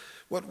Christ,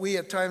 what we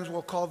at times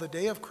will call the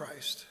day of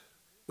Christ,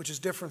 which is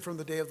different from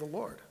the day of the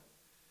Lord.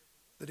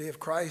 The day of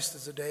Christ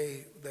is the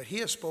day that he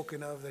has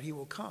spoken of, that he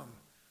will come.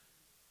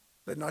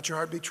 Let not your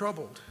heart be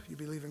troubled. You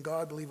believe in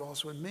God, believe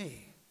also in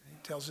me. He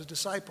tells his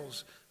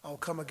disciples, I will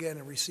come again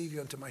and receive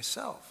you unto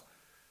myself,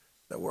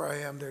 that where I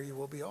am, there you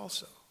will be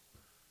also.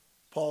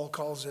 Paul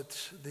calls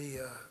it the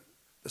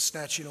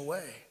snatching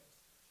away,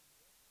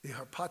 the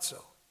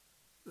harpazo,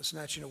 the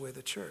snatching away of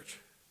the church.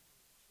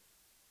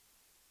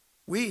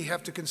 We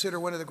have to consider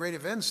one of the great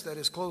events that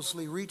is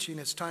closely reaching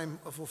its time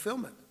of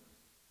fulfillment,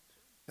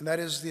 and that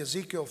is the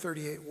Ezekiel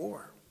 38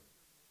 war.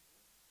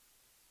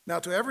 Now,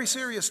 to every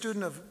serious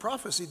student of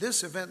prophecy,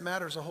 this event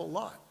matters a whole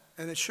lot,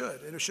 and it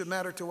should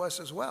matter to us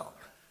as well.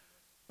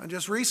 And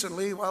just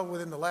recently,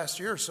 within the last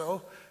year or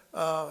so,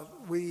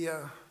 we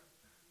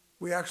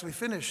actually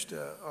finished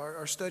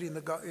our study in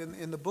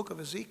the book of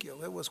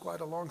Ezekiel. It was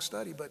quite a long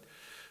study, but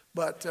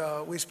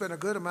we spent a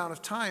good amount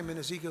of time in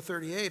Ezekiel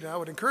 38. And I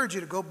would encourage you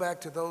to go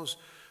back to those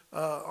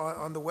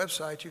on the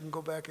website. You can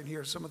go back and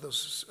hear some of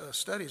those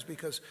studies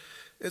because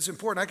it's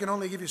important. I can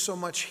only give you so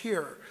much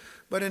here.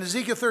 But in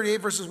Ezekiel 38,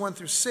 verses 1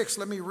 through 6,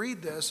 let me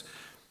read this,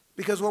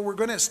 because what we're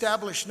going to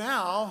establish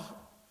now,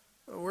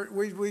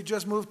 we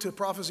just moved to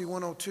Prophecy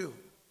 102,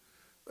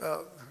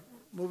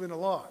 moving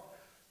along.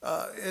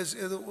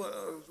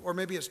 Or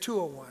maybe it's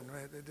 201,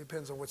 right? It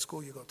depends on what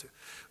school you go to.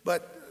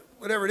 But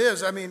whatever it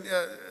is,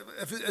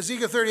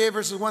 Ezekiel 38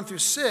 verses 1 through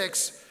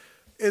 6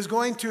 is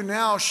going to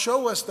now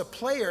show us the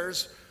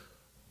players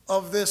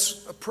of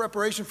this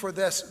preparation for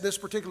this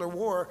particular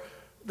war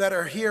that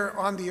are here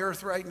on the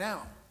earth right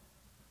now.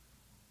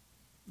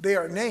 They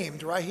are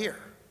named right here.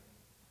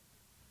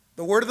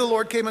 The word of the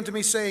Lord came unto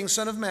me, saying,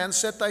 Son of man,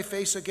 set thy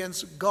face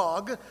against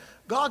Gog.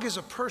 Gog is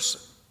a person,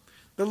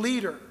 the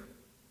leader.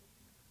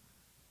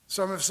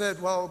 Some have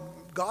said, well,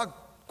 Gog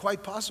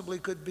quite possibly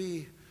could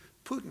be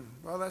Putin.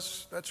 Well,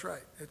 that's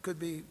right. It could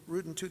be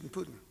Rootin' Tootin'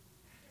 Putin.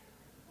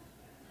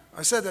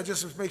 I said that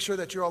just to make sure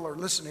that you all are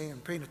listening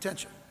and paying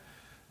attention.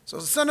 So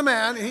the Son of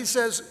Man, he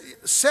says,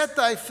 set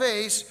thy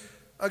face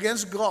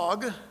against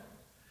Gog,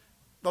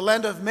 the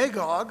land of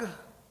Magog.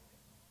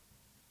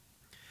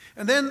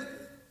 And then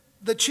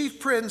the chief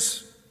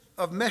prince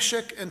of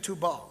Meshech and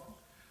Tubal.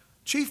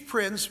 Chief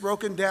prince,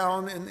 broken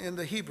down in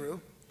the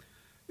Hebrew,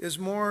 is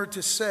more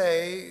to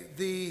say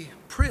the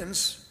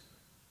prince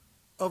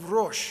of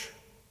Rosh,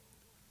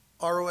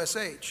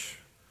 R-O-S-H.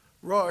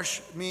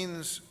 Rosh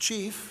means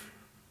chief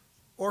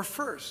or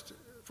first.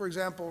 For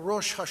example,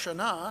 Rosh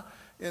Hashanah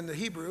in the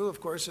Hebrew,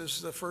 of course,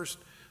 is the first,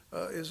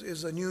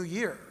 is a new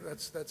year.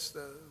 That's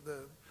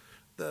the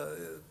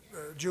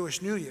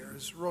Jewish New Year,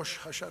 is Rosh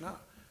Hashanah.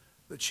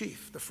 the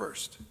chief, the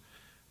first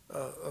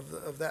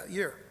of that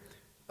year.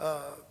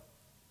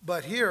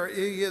 But here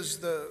he is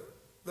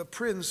the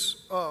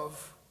prince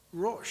of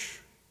Rosh,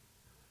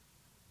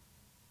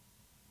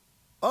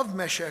 of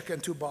Meshech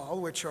and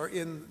Tubal, which are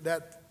in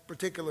that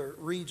particular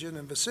region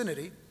and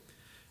vicinity.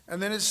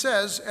 And then it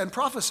says, and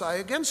prophesy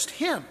against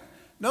him.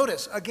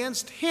 Notice,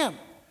 against him,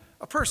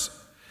 a person.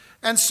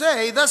 And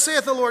say, thus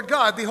saith the Lord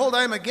God, behold,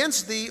 I am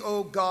against thee,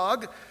 O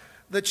Gog,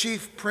 the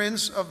chief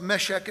prince of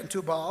Meshech and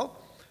Tubal,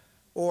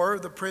 or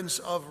the prince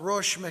of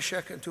Rosh,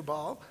 Meshech and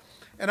Tubal,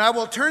 and I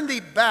will turn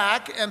thee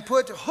back and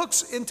put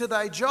hooks into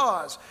thy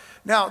jaws.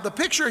 Now, the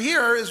picture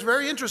here is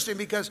very interesting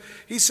because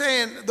he's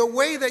saying the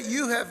way that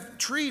you have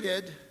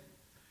treated,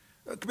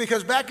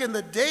 because back in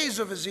the days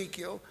of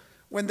Ezekiel,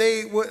 when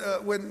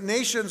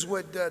nations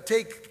would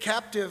take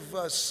captive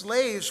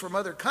slaves from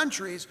other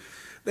countries,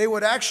 they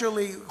would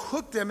actually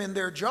hook them in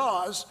their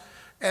jaws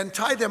and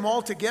tie them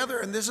all together,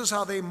 and this is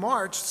how they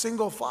marched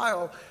single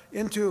file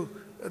into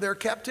their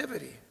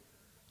captivity,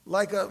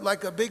 like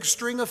a big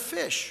string of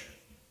fish.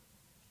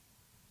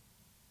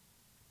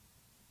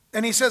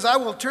 And he says, I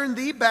will turn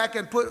thee back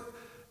and put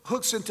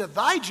hooks into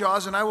thy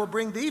jaws, and I will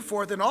bring thee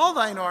forth in all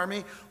thine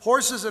army,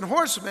 horses and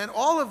horsemen,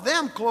 all of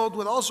them clothed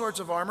with all sorts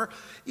of armor,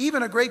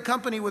 even a great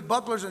company with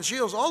bucklers and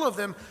shields, all of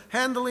them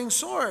handling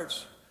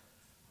swords.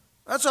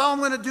 That's all I'm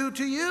going to do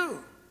to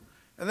you.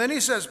 And then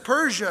he says,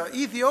 Persia,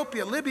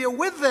 Ethiopia, Libya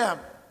with them.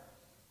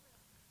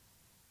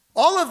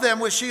 All of them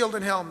with shield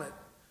and helmet.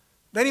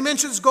 Then he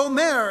mentions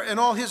Gomer and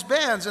all his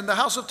bands, and the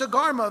house of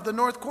Togarmah of the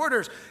north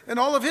quarters, and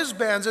all of his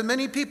bands, and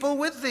many people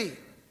with thee.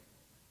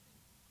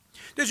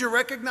 Did you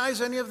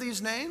recognize any of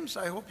these names?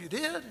 I hope you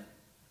did.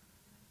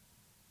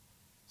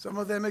 Some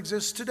of them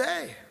exist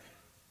today.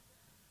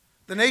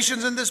 The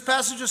nations in this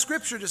passage of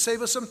Scripture, to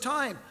save us some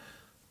time,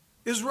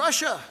 is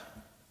Russia.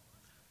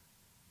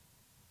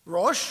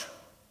 Rosh,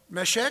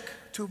 Meshech,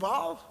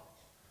 Tubal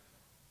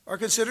are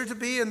considered to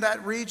be in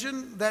that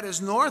region that is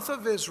north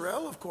of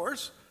Israel, of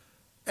course,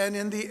 and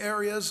in the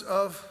areas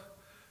of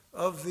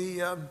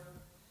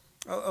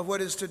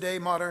what is today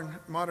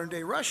modern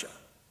day Russia.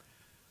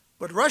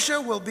 But Russia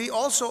will be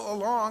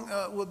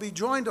also will be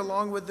joined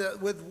along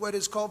with what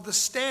is called the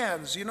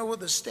stands. You know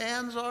what the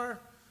stands are?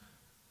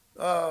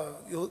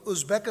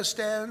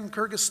 Uzbekistan,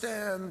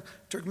 Kyrgyzstan,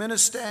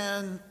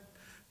 Turkmenistan,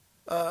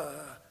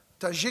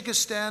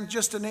 Tajikistan,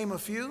 just to name a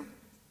few.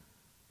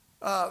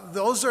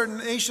 Those are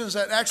nations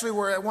that actually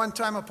were at one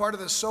time a part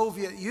of the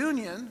Soviet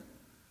Union.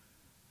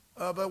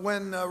 But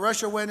when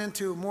Russia went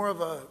into more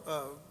of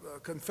a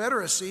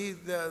confederacy,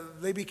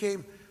 they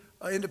became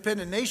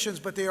independent nations,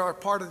 but they are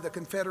part of the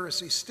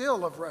confederacy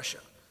still of Russia.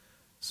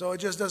 So it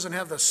just doesn't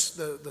have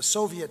the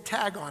Soviet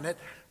tag on it,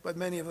 but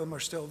many of them are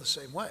still the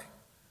same way.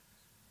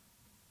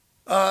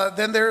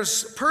 Then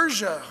there's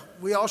Persia.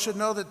 We all should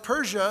know that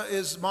Persia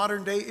is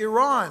modern-day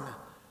Iran,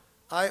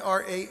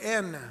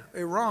 I-R-A-N,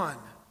 Iran.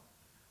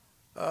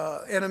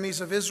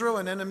 Enemies of Israel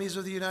and enemies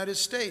of the United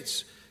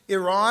States.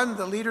 Iran,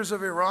 the leaders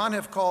of Iran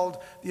have called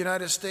the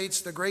United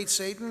States the great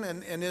Satan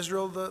and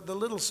Israel the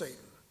little Satan.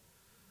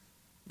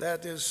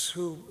 That is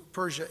who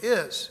Persia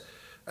is.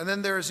 And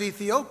then there's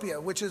Ethiopia,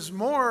 which is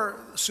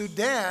more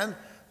Sudan,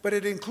 but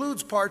it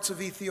includes parts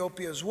of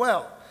Ethiopia as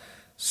well.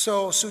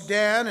 So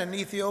Sudan and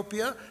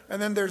Ethiopia,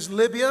 and then there's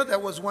Libya,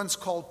 that was once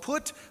called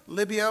Put.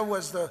 Libya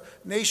was the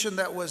nation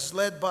that was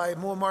led by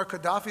Muammar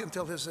Gaddafi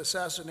until his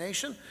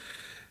assassination.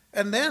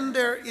 And then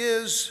there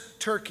is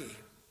Turkey.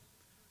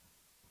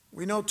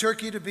 We know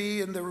Turkey to be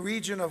in the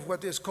region of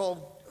what is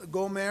called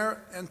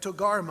Gomer and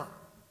Togarmah,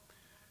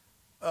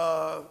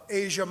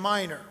 Asia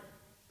Minor,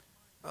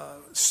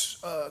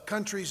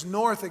 countries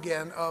north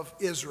again of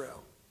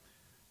Israel.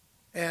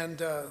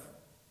 And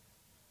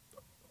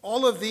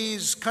all of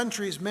these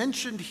countries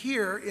mentioned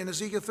here in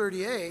Ezekiel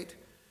 38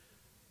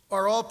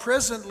 are all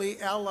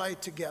presently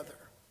allied together.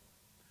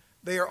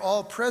 They are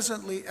all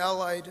presently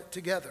allied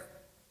together.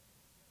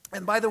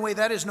 And by the way,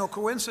 that is no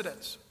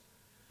coincidence.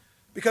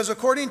 Because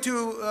according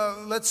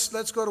to,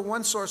 let's go to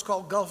one source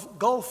called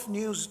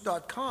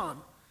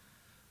gulfnews.com,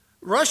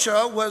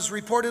 Russia was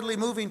reportedly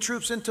moving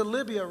troops into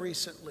Libya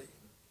recently.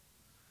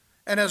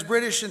 And as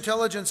British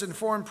intelligence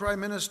informed Prime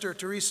Minister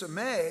Theresa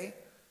May,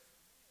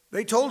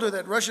 they told her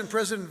that Russian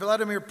President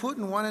Vladimir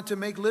Putin wanted to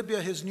make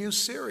Libya his new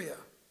Syria.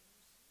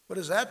 What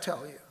does that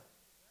tell you?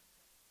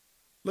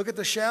 Look at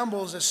the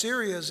shambles that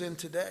Syria is in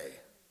today.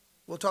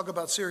 We'll talk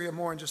about Syria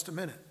more in just a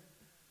minute.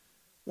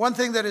 One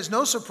thing that is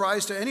no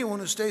surprise to anyone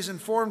who stays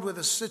informed with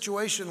the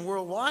situation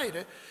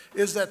worldwide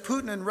is that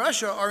Putin and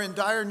Russia are in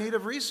dire need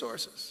of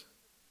resources.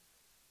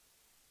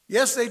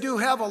 Yes, they do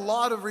have a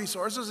lot of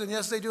resources, and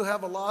yes, they do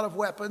have a lot of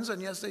weapons,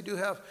 and yes, they do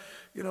have,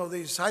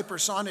 these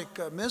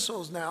hypersonic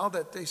missiles now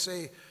that they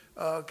say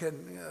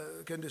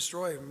can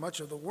destroy much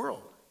of the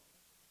world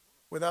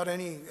without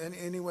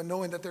anyone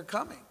knowing that they're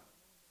coming.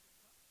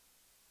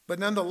 But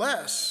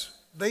nonetheless,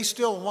 they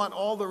still want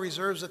all the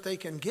reserves that they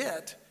can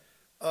get,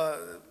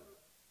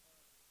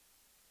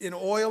 in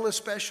oil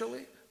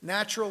especially,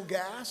 natural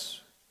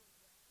gas.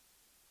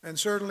 And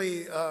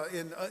certainly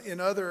in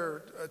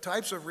other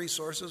types of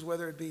resources,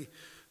 whether it be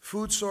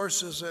food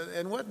sources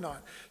and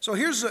whatnot. So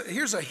here's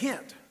a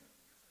hint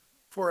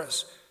for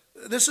us.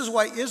 This is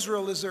why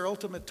Israel is their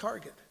ultimate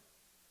target.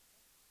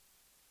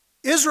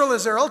 Israel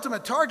is their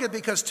ultimate target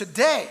because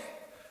today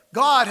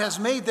God has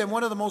made them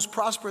one of the most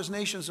prosperous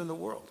nations in the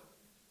world.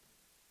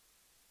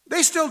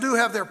 They still do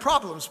have their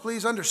problems.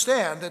 Please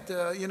understand that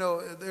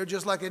they're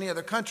just like any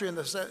other country in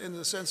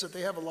the sense that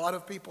they have a lot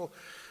of people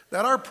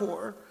that are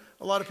poor,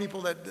 a lot of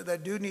people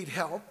that do need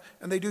help,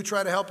 and they do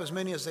try to help as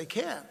many as they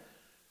can.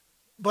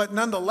 But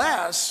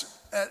nonetheless,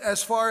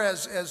 as far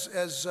as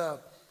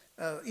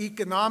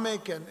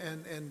economic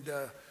and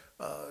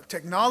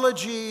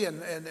technology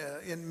and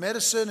in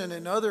medicine and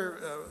in other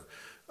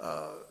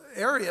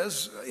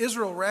areas,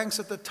 Israel ranks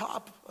at the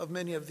top of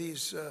many of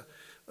these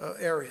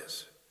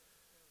areas.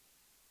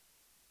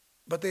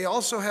 But they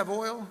also have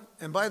oil,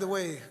 and by the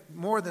way,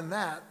 more than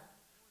that,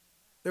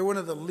 they're one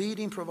of the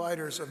leading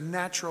providers of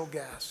natural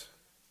gas.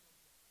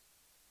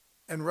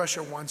 And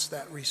Russia wants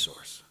that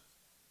resource.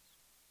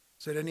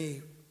 Is it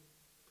any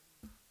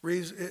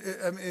reason?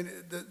 I mean,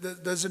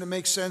 doesn't it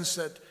make sense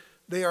that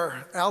they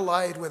are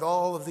allied with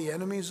all of the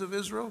enemies of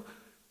Israel?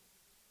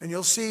 And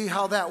you'll see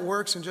how that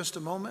works in just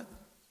a moment.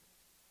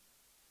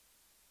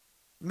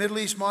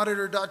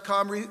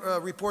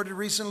 MiddleEastMonitor.com reported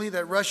recently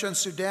that Russia and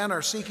Sudan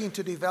are seeking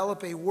to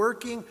develop a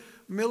working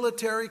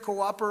military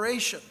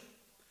cooperation.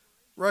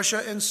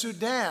 Russia and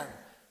Sudan.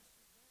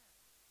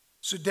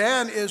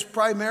 Sudan is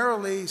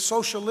primarily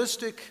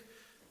socialistic,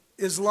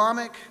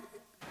 Islamic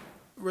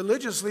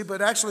religiously,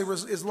 but actually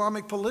was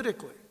Islamic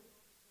politically.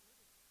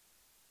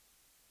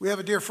 We have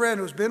a dear friend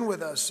who's been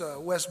with us,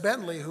 Wes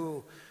Bentley,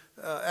 who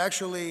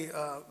actually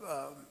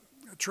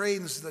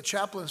trains the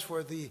chaplains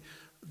for the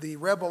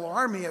rebel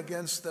army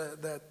against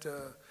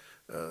the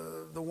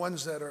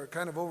ones that are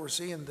kind of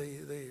overseeing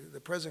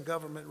the present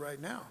government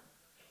right now.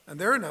 And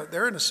they're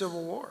in a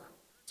civil war.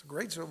 It's a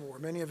great civil war.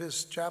 Many of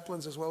his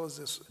chaplains, as well as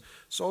his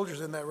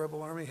soldiers in that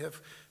rebel army, have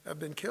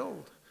been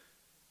killed.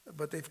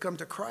 But they've come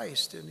to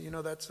Christ, and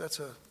that's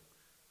a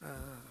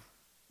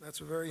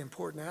very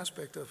important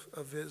aspect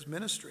of his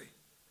ministry.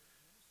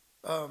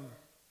 The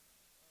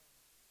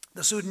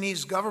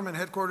Sudanese government,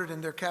 headquartered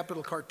in their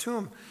capital,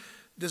 Khartoum,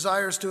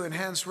 desires to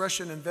enhance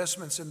Russian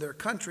investments in their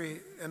country,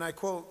 and I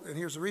quote, and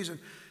here's the reason,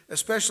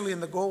 especially in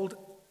the gold,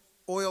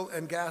 oil,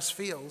 and gas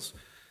fields,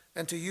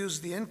 and to use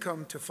the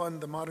income to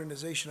fund the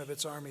modernization of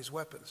its army's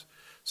weapons.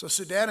 So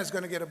Sudan is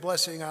going to get a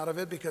blessing out of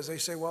it because they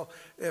say, well,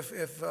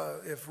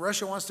 if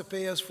Russia wants to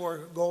pay us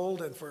for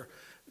gold and for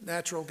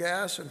natural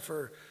gas and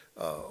for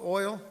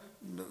oil,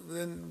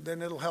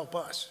 then it'll help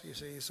us, you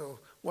see. So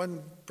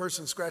one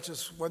person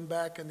scratches one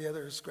back and the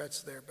other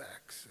scratches their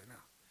backs.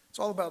 It's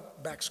all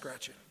about back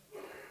scratching.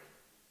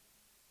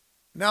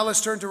 Now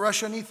let's turn to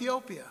Russia and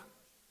Ethiopia,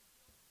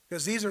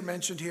 because these are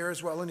mentioned here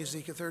as well in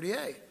Ezekiel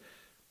 38.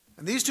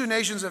 And these two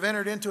nations have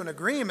entered into an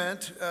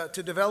agreement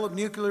to develop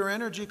nuclear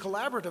energy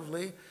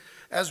collaboratively,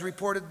 as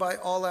reported by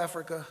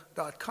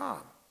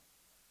allafrica.com.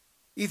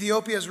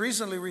 Ethiopia has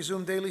recently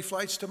resumed daily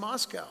flights to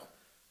Moscow.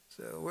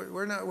 So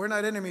we're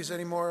not enemies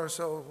anymore,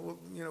 so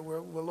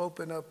we'll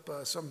open up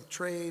some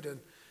trade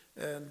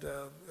and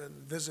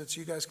visits.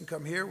 You guys can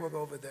come here, we'll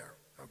go over there,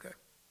 okay?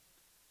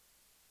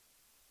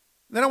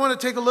 Then I want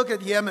to take a look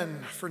at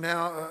Yemen for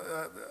now.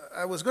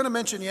 I was going to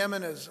mention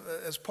Yemen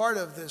as part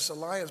of this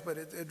alliance, but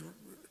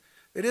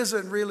it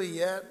isn't really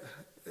yet,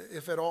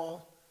 if at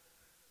all.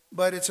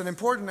 But it's an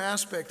important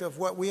aspect of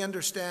what we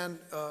understand,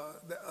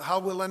 how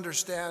we'll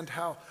understand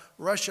how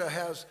Russia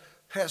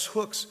has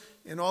hooks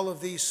in all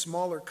of these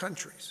smaller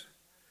countries.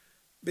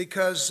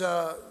 Because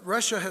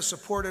Russia has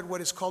supported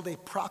what is called a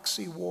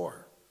proxy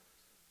war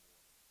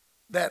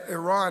that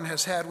Iran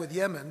has had with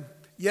Yemen.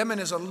 Yemen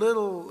is a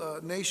little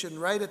nation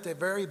right at the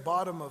very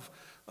bottom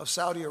of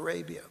Saudi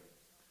Arabia.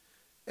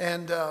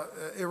 And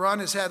Iran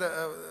has had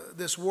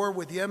this war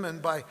with Yemen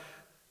by,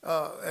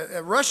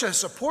 Russia has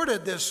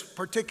supported this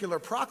particular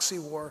proxy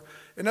war.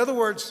 In other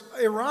words,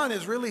 Iran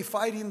is really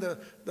fighting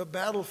the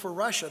battle for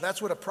Russia.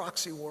 That's what a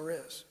proxy war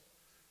is.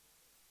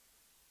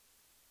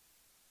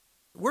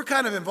 We're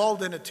kind of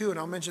involved in it too, and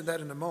I'll mention that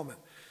in a moment.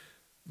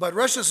 But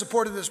Russia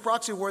supported this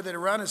proxy war that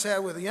Iran has had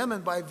with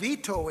Yemen by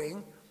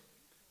vetoing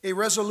a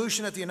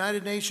resolution at the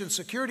United Nations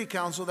Security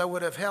Council that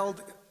would have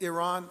held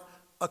Iran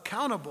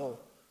accountable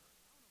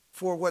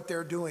for what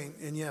they're doing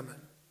in Yemen.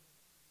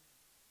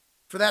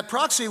 For that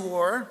proxy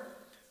war,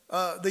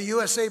 the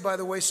USA, by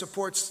the way,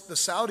 supports the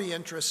Saudi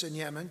interests in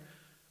Yemen,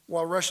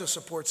 while Russia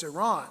supports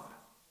Iran.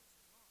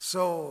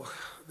 So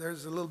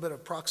there's a little bit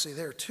of proxy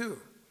there too.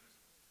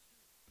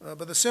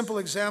 But the simple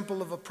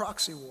example of a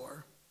proxy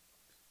war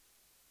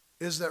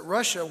is that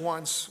Russia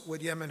wants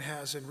what Yemen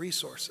has in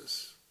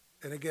resources.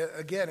 And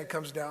again, it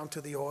comes down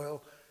to the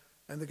oil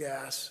and the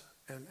gas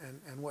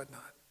and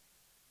whatnot.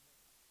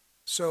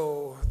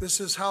 So this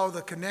is how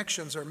the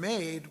connections are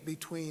made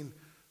between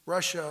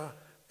Russia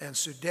and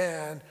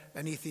Sudan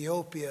and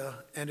Ethiopia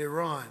and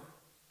Iran.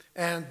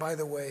 And, by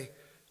the way,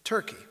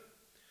 Turkey.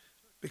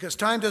 Because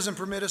time doesn't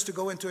permit us to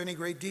go into any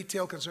great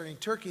detail concerning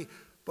Turkey,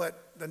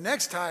 But the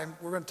next time,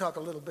 we're going to talk a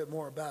little bit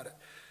more about it.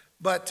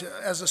 But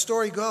as the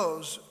story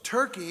goes,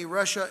 Turkey,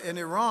 Russia, and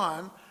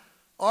Iran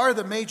are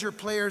the major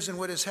players in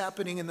what is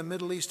happening in the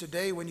Middle East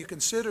today when you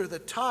consider the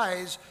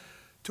ties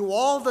to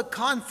all the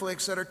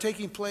conflicts that are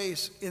taking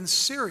place in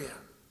Syria.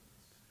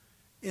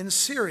 In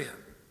Syria.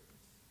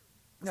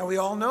 Now, we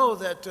all know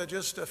that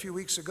just a few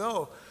weeks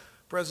ago,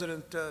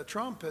 President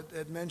Trump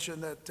had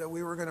mentioned that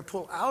we were going to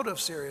pull out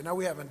of Syria. Now,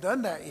 we haven't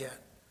done that yet.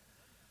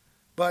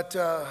 But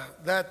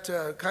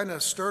that kind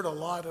of stirred a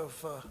lot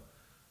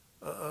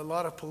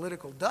of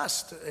political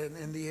dust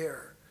in the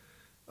air.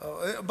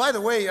 By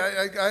the way,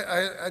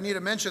 I need to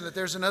mention that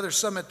there's another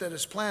summit that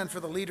is planned for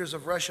the leaders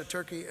of Russia,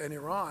 Turkey, and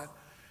Iran.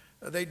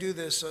 They do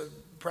this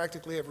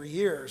practically every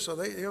year. So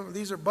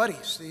these are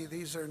buddies.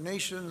 These are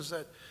nations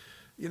that,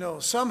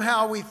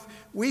 somehow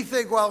we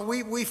think, well,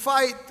 we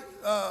fight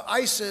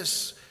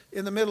ISIS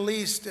in the Middle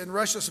East, and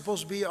Russia's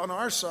supposed to be on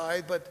our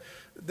side, but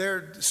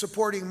they're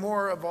supporting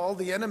more of all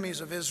the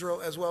enemies of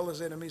Israel as well as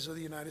enemies of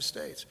the United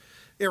States.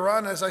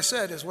 Iran, as I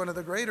said, is one of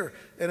the greater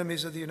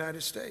enemies of the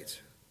United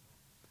States.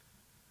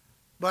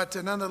 But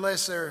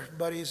nonetheless, they're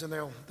buddies, and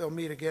they'll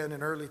meet again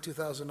in early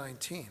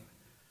 2019.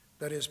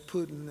 That is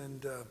Putin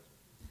and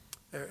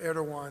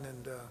Erdogan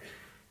and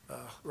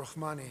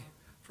Rouhani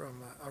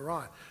from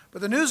Iran.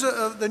 But the news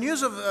of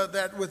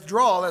that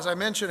withdrawal, as I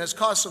mentioned, has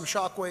caused some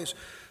shockwaves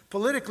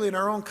politically in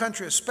our own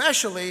country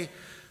especially,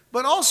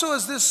 but also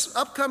as this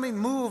upcoming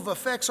move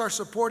affects our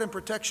support and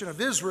protection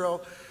of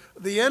Israel,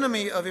 the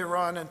enemy of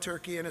Iran and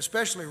Turkey, and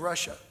especially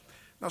Russia.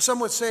 Now, some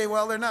would say,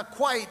 well, they're not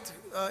quite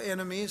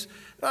enemies.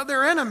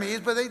 They're enemies,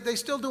 but they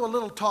still do a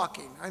little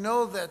talking. I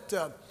know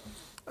that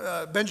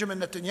Benjamin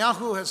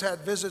Netanyahu has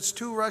had visits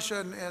to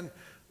Russia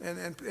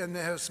and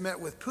has met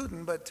with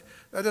Putin, but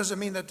that doesn't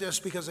mean that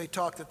just because they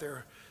talk that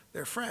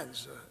they're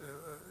friends.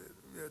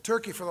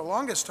 Turkey, for the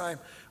longest time,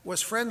 was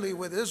friendly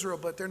with Israel,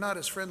 but they're not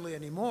as friendly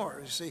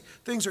anymore. You see,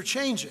 things are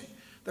changing.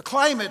 The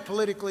climate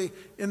politically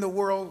in the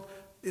world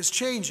is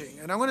changing.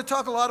 And I'm going to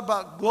talk a lot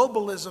about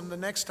globalism the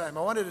next time.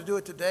 I wanted to do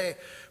it today,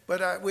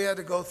 but we had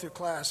to go through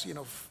class,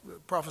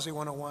 Prophecy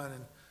 101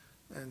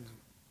 and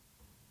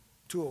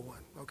 201.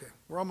 Okay,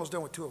 we're almost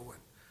done with 201.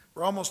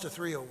 We're almost to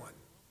 301.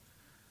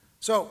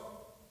 So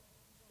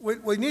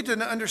what we need to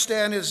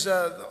understand is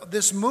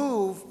this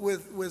move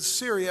with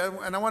Syria,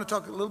 and I want to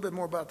talk a little bit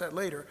more about that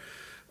later.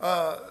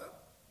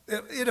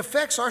 It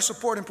affects our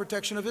support and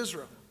protection of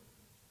Israel.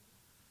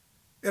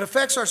 It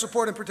affects our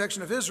support and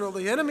protection of Israel,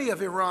 the enemy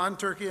of Iran,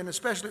 Turkey, and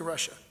especially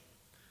Russia,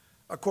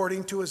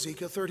 according to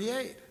Ezekiel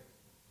 38.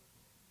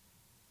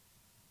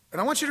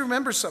 And I want you to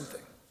remember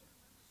something.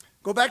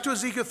 Go back to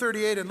Ezekiel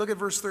 38 and look at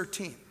verse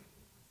 13.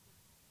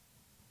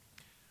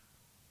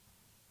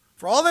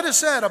 For all that is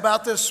said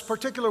about this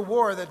particular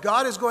war, that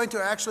God is going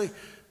to actually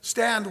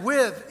stand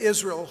with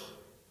Israel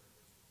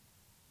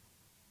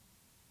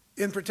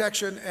in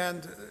protection,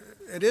 and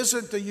it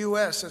isn't the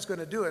U.S. that's going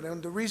to do it.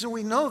 And the reason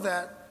we know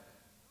that,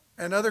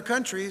 and other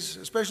countries,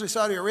 especially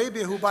Saudi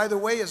Arabia, who, by the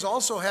way, is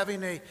also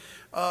having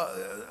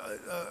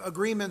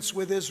agreements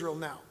with Israel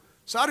now.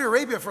 Saudi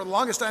Arabia, for the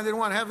longest time, they didn't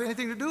want to have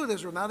anything to do with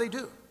Israel. Now they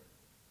do,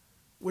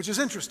 which is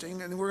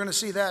interesting, and we're going to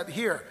see that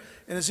here.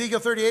 In Ezekiel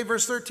 38,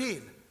 verse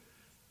 13,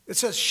 it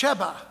says,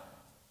 Sheba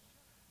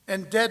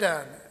and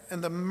Dedan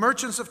and the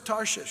merchants of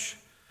Tarshish,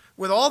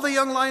 with all the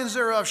young lions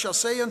thereof, shall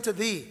say unto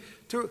thee,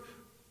 to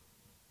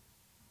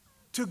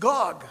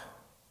Gog,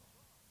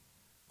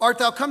 art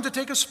thou come to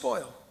take a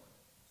spoil?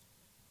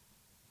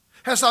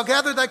 Hast thou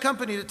gathered thy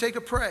company to take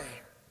a prey,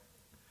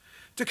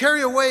 to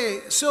carry away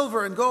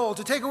silver and gold,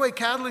 to take away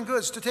cattle and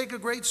goods, to take a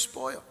great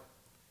spoil?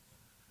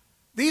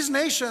 These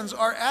nations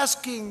are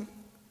asking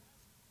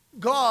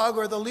Gog,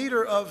 or the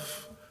leader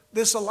of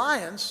this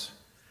alliance,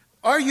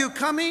 are you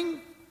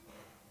coming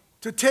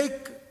to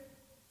take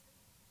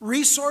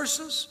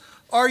resources?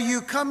 Are you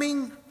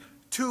coming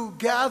to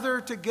gather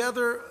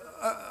together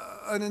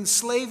an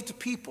enslaved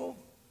people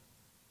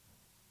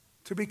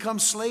to become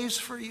slaves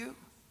for you?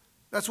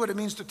 That's what it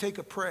means to take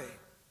a prey.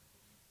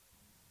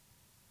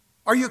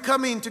 Are you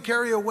coming to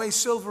carry away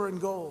silver and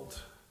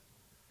gold?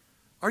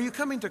 Are you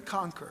coming to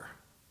conquer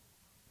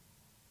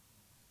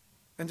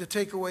and to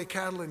take away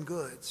cattle and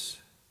goods,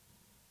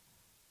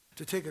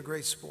 to take a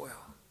great spoil?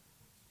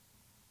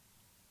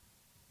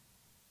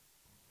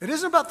 It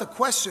isn't about the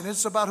question,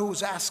 it's about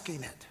who's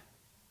asking it.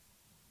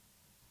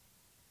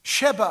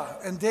 Sheba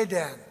and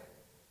Dedan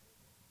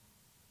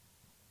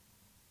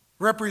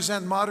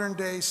represent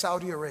modern-day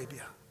Saudi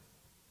Arabia.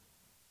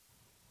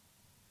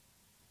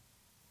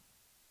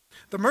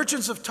 The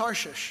merchants of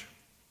Tarshish.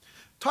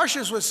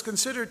 Tarshish was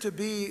considered to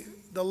be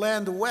the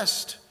land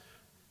west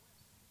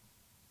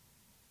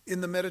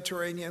in the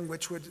Mediterranean,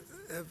 which would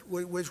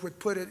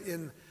put it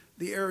in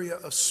the area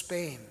of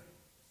Spain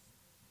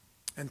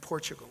and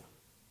Portugal.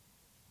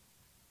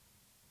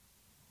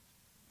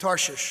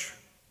 Tarshish,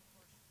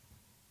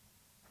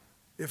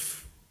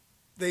 if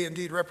they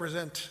indeed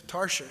represent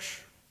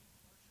Tarshish,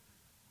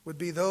 would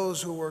be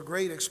those who were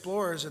great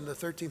explorers in the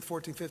 13th,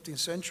 14th, 15th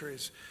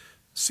centuries,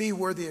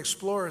 seaworthy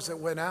explorers that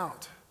went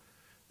out.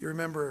 You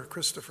remember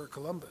Christopher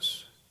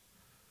Columbus.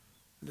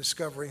 and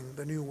discovering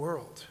the new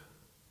world.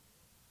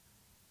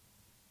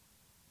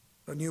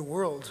 A new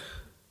world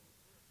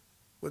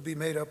would be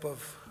made up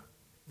of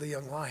the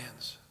young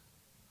lions.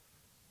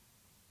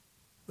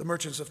 The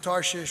merchants of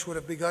Tarshish would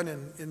have begun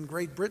in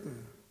Great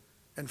Britain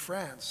and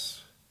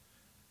France.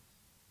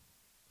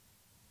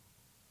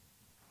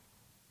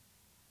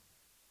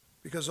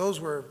 Because those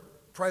were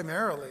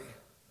primarily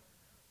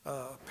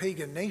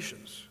pagan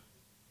nations.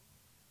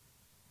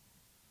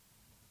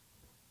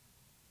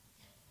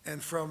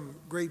 And from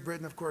Great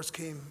Britain, of course,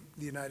 came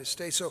the United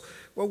States. So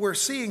what we're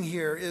seeing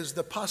here is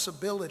the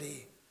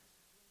possibility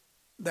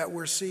that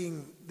we're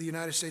seeing the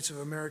United States of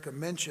America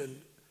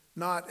mentioned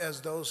not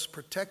as those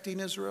protecting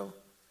Israel,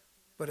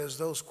 but as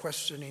those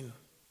questioning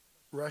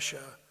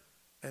Russia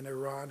and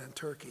Iran and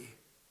Turkey.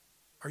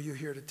 Are you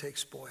here to take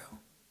spoil?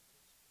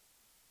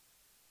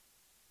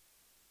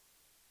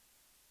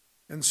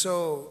 And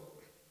so,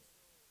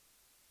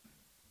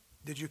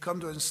 did you come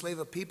to enslave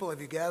a people?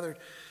 Have you gathered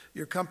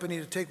your company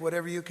to take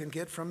whatever you can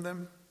get from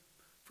them,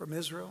 from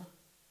Israel?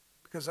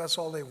 Because that's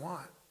all they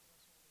want.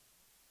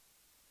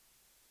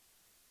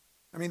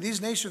 I mean,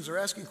 these nations are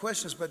asking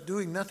questions but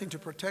doing nothing to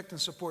protect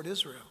and support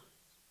Israel.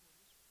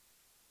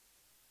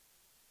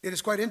 It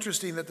is quite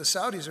interesting that the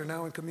Saudis are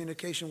now in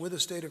communication with the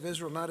state of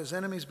Israel, not as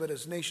enemies, but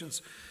as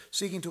nations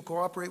seeking to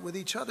cooperate with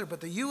each other.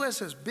 But the U.S.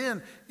 has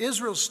been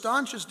Israel's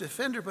staunchest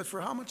defender, but for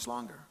how much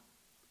longer?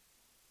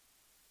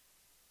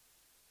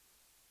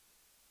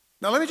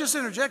 Now, let me just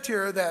interject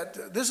here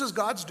that this is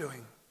God's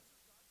doing.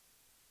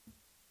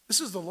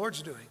 This is the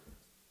Lord's doing.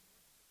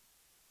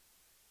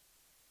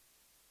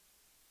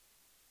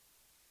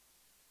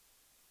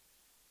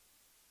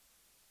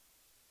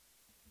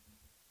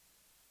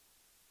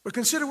 But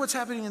consider what's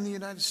happening in the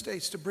United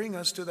States to bring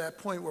us to that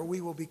point where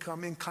we will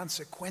become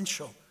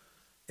inconsequential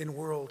in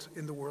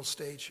the world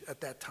stage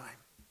at that time.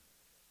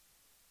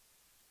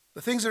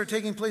 The things that are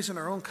taking place in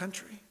our own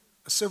country,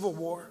 a civil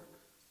war,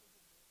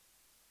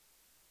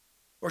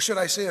 or should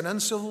I say an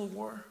uncivil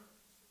war,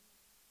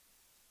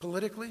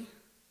 politically,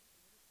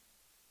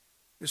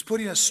 is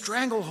putting a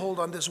stranglehold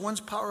on this once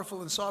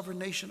powerful and sovereign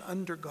nation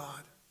under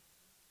God.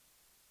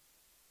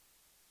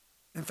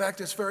 In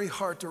fact, it's very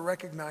hard to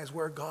recognize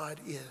where God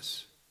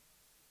is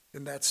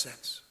in that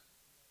sense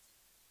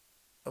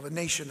of a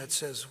nation that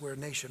says we're a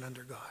nation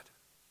under God.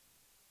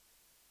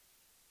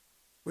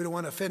 We don't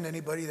want to offend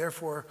anybody,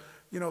 therefore,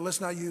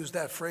 let's not use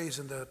that phrase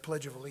in the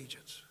Pledge of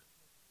Allegiance,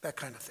 that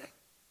kind of thing.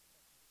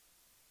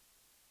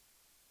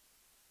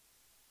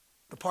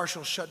 The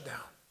partial shutdown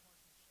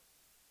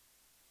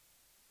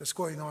that's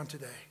going on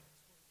today.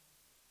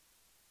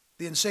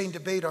 The insane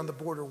debate on the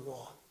border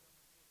wall.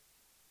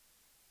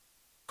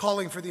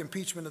 Calling for the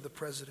impeachment of the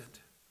president.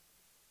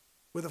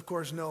 With, of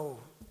course, no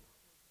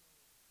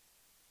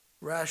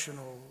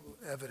rational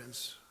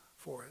evidence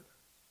for it.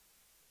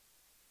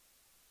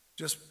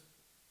 Just,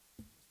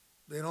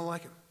 they don't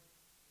like him.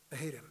 They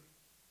hate him.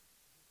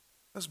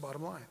 That's the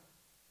bottom line.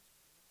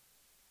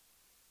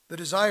 The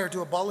desire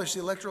to abolish the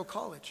Electoral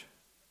College,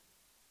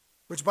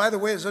 which, by the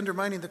way, is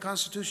undermining the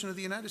Constitution of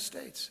the United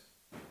States.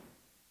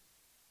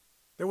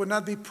 There would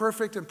not be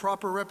perfect and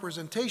proper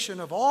representation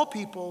of all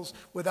peoples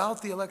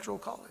without the Electoral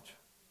College.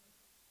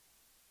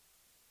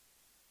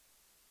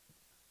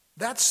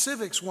 That's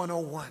Civics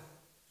 101.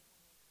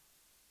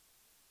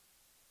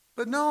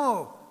 But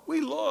no,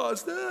 we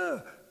lost.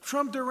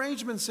 Trump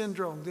derangement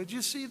syndrome. Did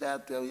you see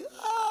that? Bunch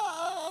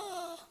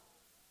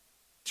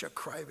of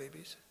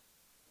crybabies.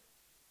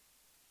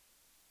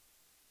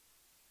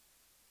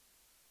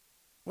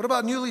 What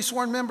about newly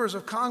sworn members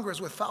of Congress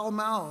with foul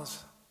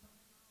mouths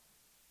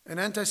and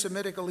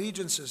anti-Semitic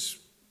allegiances?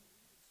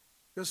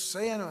 Just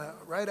saying it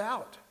right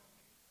out.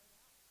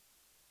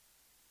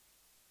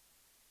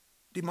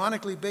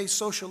 Demonically based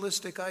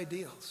socialistic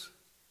ideals.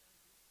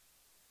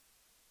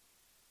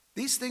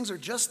 These things are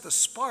just the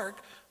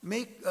spark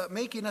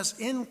making us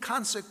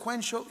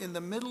inconsequential in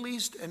the Middle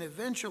East and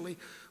eventually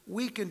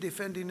weak in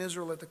defending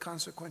Israel at the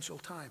consequential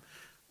time.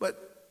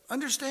 But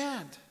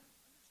understand,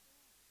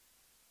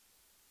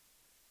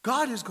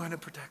 God is going to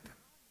protect them.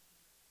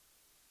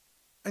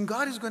 And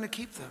God is going to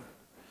keep them.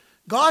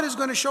 God is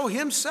going to show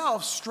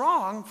himself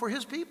strong for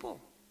his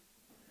people.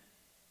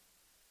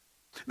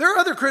 There are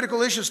other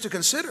critical issues to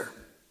consider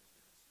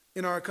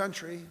in our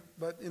country,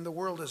 but in the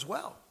world as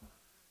well,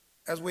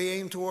 as we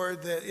aim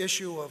toward the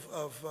issue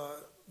of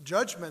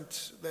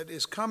judgment that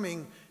is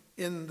coming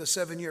in the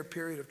 7-year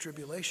period of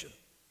tribulation.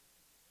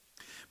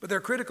 But there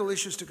are critical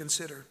issues to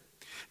consider.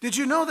 Did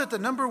you know that the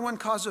number one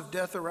cause of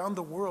death around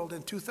the world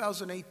in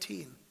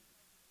 2018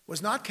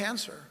 was not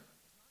cancer?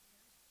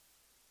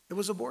 It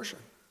was abortion.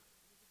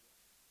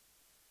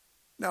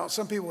 Now,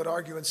 some people would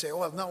argue and say,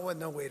 well, no,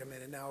 wait a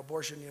minute. Now,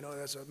 abortion,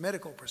 that's a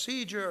medical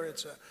procedure.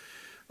 It's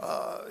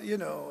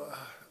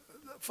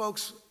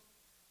folks,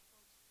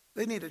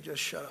 they need to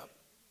just shut up.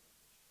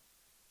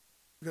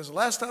 Because the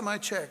last time I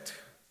checked,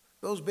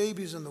 those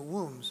babies in the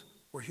wombs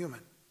were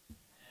human.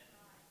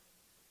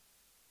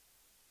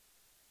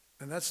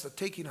 And that's the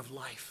taking of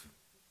life.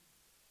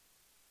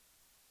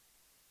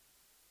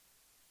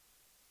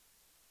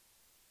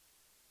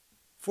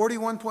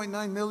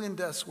 41.9 million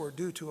deaths were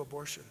due to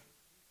abortion.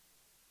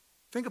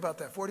 Think about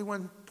that,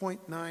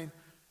 41.9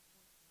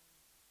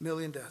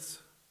 million deaths.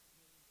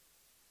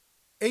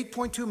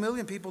 8.2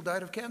 million people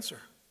died of cancer.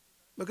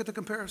 Look at the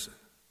comparison.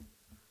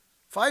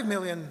 5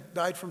 million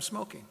died from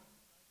smoking.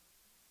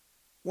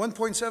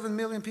 1.7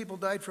 million people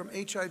died from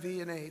HIV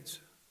and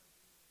AIDS.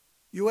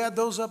 You add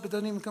those up, it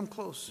doesn't even come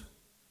close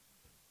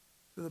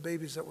to the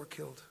babies that were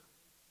killed.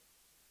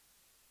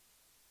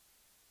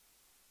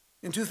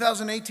 In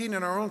 2018,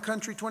 in our own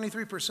country,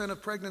 23%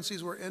 of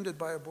pregnancies were ended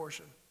by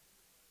abortion.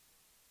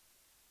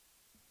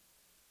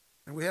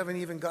 And we haven't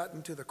even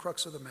gotten to the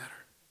crux of the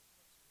matter.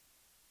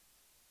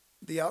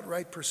 The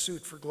outright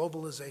pursuit for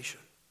globalization.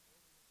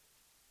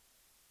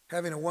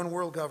 Having a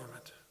one-world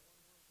government,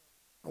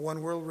 a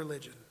one-world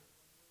religion,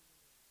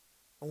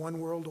 a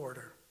one-world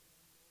order,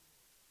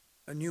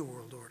 a new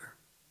world order.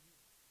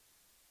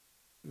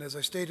 And as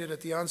I stated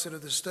at the onset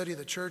of this study,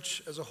 the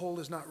church as a whole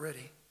is not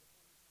ready,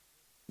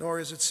 nor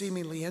is it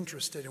seemingly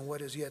interested in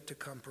what is yet to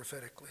come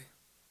prophetically.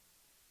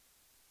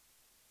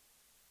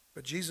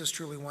 But Jesus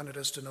truly wanted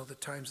us to know the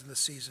times and the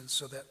seasons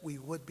so that we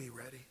would be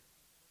ready.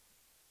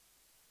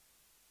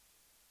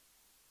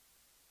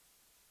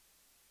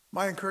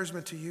 My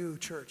encouragement to you,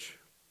 church,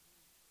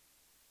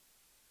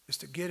 is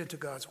to get into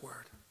God's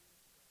Word.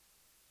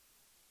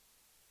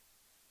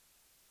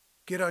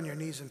 Get on your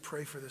knees and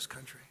pray for this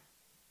country.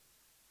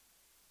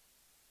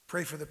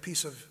 Pray for the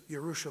peace of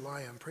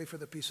Jerusalem. Pray for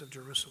the peace of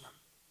Jerusalem.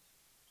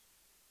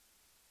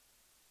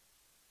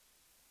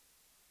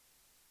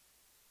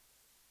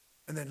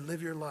 And then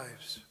live your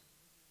lives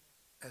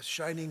as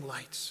shining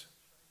lights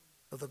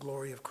of the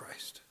glory of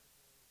Christ.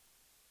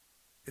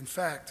 In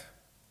fact,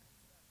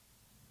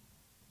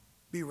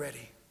 be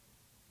ready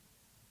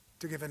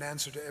to give an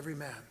answer to every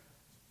man.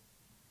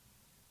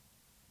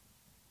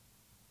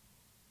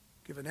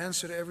 Give an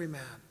answer to every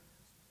man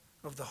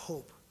of the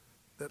hope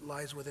that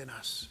lies within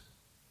us.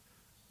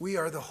 We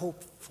are the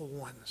hopeful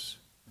ones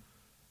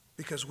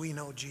because we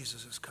know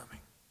Jesus is coming.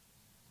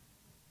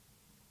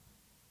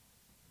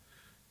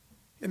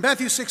 In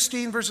Matthew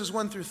 16, verses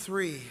 1 through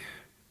 3,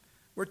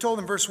 we're told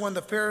in verse 1,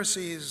 the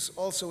Pharisees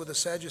also with the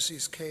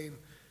Sadducees came,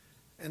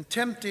 and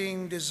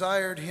tempting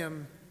desired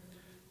him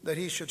that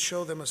he should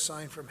show them a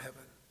sign from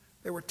heaven.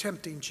 They were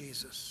tempting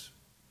Jesus.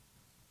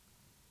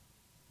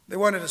 They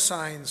wanted a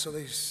sign, so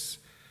they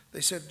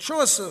said, show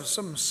us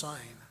some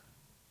sign,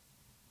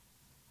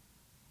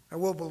 and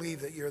we'll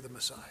believe that you're the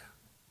Messiah.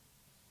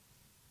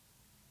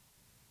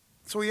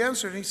 So he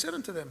answered, and he said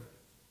unto them,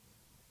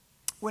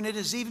 when it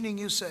is evening,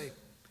 you say,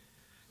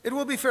 it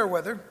will be fair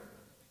weather,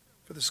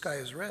 for the sky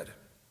is red.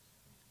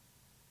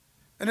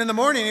 And in the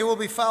morning it will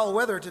be foul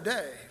weather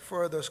today,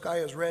 for the sky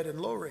is red and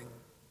lowering.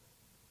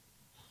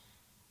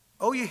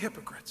 O ye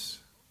hypocrites,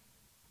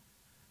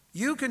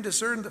 you can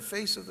discern the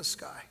face of the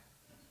sky,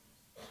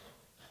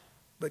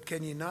 but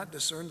can ye not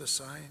discern the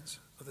signs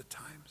of the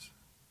times?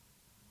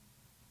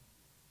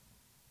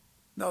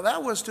 Now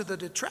that was to the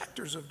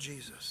detractors of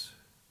Jesus.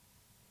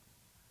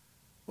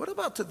 What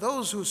about to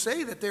those who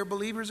say that they're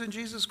believers in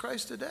Jesus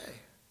Christ today?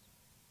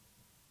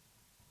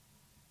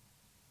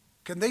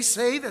 Can they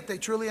say that they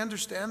truly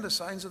understand the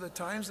signs of the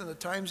times and the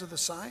times of the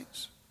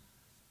signs?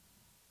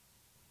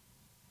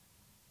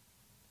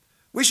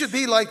 We should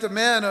be like the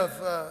men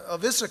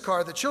of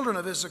Issachar, the children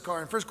of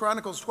Issachar. In 1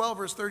 Chronicles 12,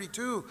 verse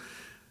 32,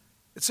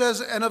 it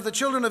says, and of the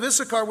children of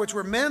Issachar, which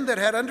were men that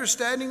had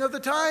understanding of the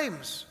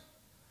times.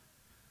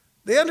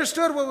 They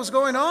understood what was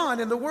going on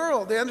in the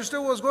world. They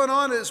understood what was going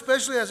on,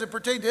 especially as it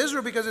pertained to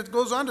Israel, because it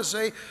goes on to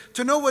say,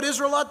 to know what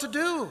Israel ought to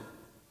do.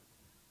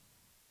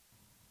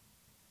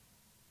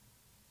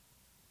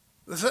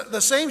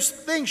 The same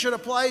thing should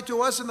apply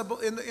to us in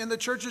the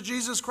Church of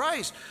Jesus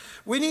Christ.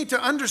 We need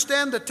to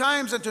understand the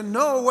times and to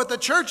know what the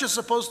church is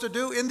supposed to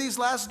do in these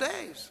last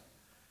days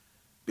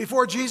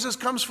before Jesus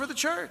comes for the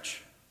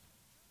church.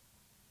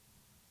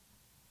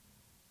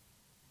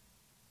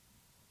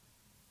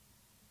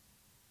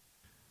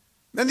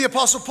 Then the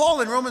Apostle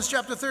Paul in Romans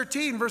chapter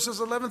 13, verses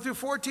 11 through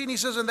 14, he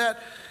says in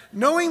that,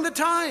 knowing the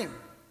time.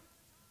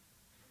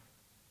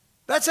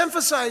 That's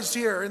emphasized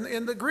here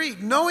in the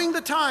Greek, knowing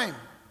the time.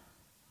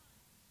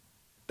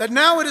 That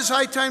now it is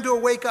high time to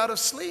awake out of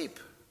sleep.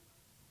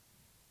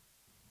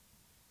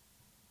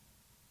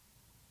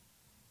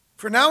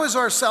 For now is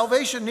our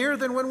salvation nearer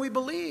than when we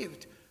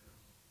believed.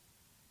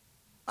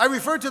 I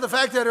referred to the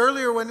fact that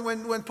earlier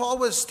when Paul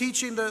was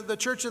teaching the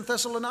church in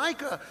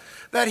Thessalonica,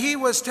 that he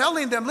was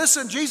telling them,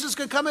 listen, Jesus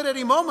can come at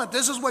any moment.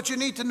 This is what you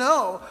need to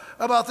know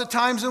about the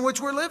times in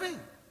which we're living.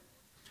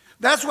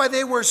 That's why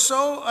they were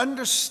so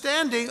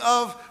understanding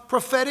of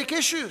prophetic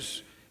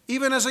issues,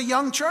 even as a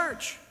young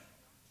church.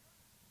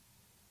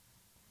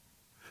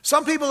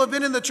 Some people have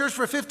been in the church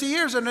for 50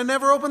 years and they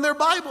never opened their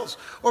Bibles.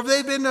 Or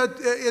they've been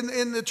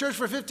in the church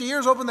for 50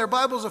 years, opened their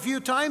Bibles a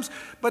few times,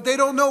 but they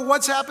don't know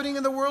what's happening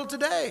in the world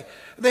today.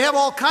 They have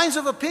all kinds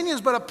of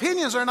opinions, but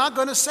opinions are not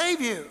going to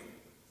save you.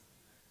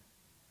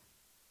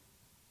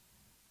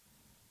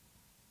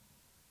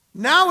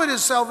 Now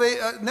is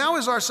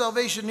our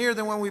salvation nearer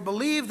than when we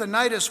believe. The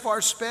night is far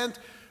spent.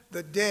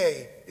 The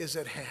day is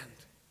at hand.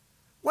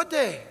 What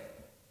day?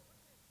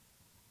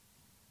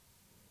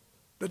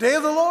 The day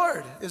of the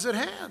Lord is at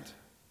hand.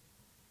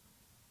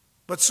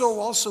 But so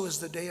also is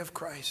the day of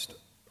Christ.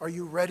 Are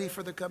you ready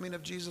for the coming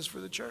of Jesus for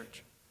the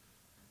church?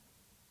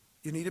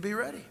 You need to be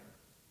ready.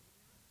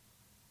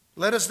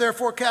 Let us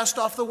therefore cast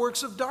off the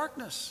works of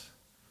darkness.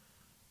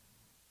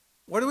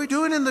 What are we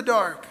doing in the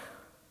dark?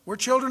 We're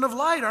children of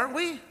light, aren't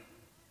we?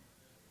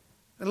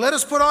 And let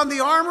us put on the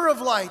armor of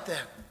light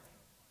then.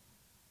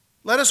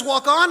 Let us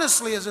walk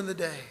honestly as in the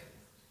day,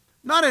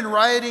 not in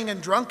rioting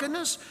and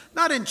drunkenness,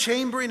 not in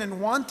chambering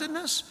and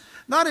wantonness,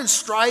 not in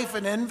strife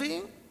and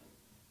envying.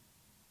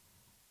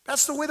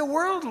 That's the way the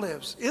world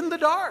lives, in the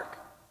dark.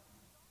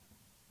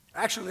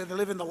 Actually, they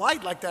live in the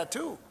light like that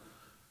too.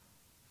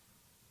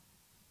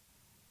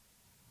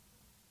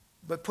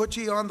 But put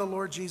ye on the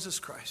Lord Jesus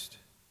Christ,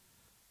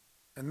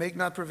 and make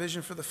not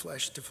provision for the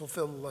flesh to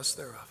fulfill the lust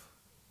thereof.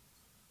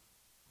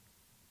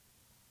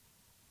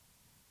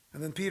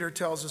 And then Peter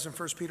tells us in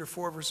 1 Peter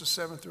 4, verses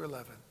 7 through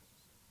 11.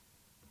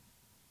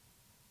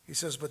 He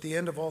says, but the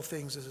end of all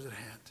things is at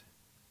hand.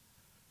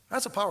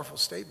 That's a powerful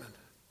statement.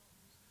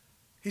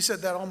 He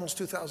said that almost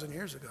 2,000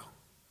 years ago.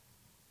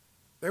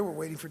 They were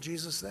waiting for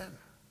Jesus then.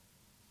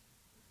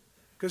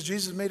 Because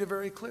Jesus made it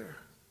very clear.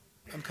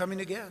 I'm coming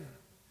again.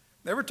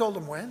 Never told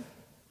them when.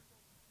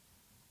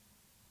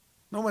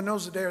 No one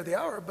knows the day or the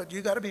hour, but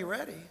you got to be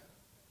ready.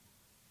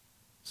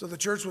 So the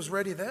church was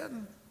ready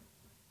then.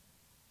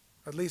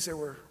 At least they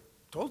were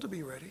told to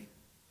be ready.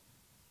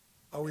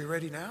 Are we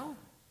ready now?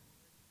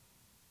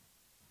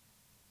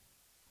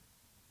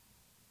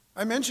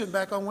 I mentioned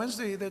back on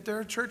Wednesday that there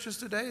are churches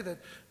today that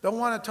don't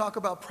want to talk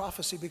about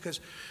prophecy because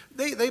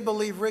they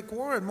believe Rick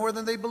Warren more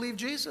than they believe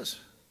Jesus.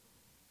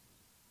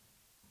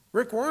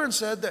 Rick Warren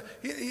said that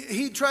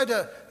he tried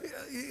to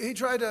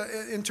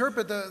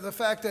interpret the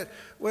fact that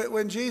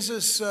when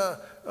Jesus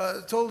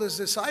told his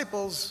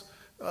disciples,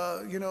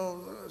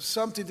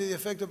 something to the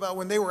effect about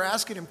when they were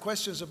asking him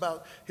questions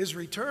about his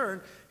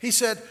return, he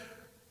said,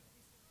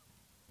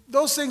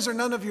 those things are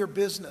none of your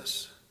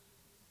business.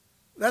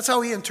 That's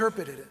how he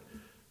interpreted it.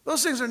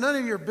 Those things are none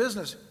of your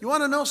business. You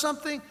want to know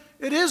something?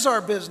 It is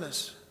our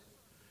business.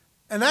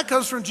 And that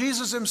comes from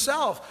Jesus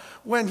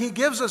himself when he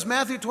gives us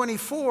Matthew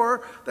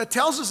 24 that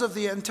tells us of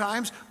the end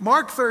times,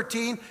 Mark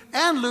 13,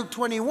 and Luke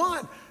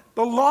 21.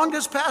 The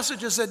longest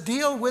passages that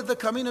deal with the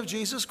coming of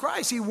Jesus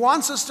Christ. He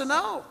wants us to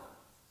know.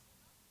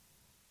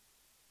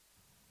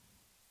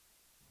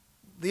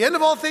 The end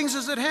of all things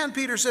is at hand,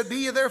 Peter said, be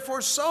ye therefore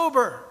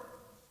sober.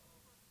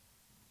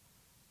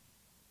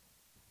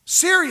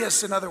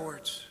 Serious, in other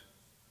words.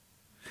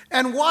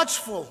 And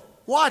watchful.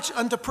 Watch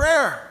unto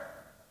prayer.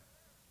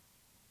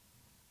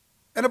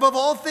 And above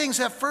all things,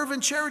 have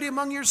fervent charity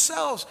among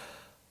yourselves.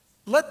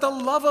 Let the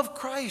love of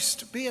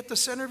Christ be at the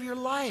center of your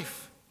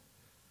life.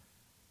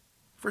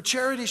 For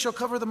charity shall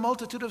cover the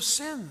multitude of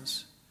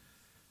sins.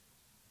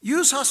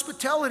 Use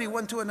hospitality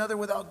one to another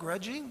without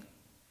grudging.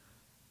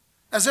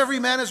 As every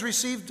man has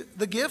received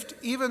the gift,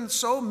 even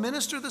so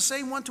minister the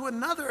same one to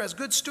another as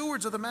good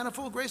stewards of the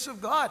manifold grace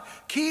of God.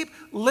 Keep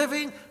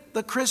living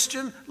the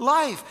Christian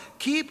life.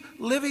 Keep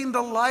living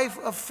the life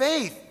of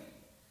faith.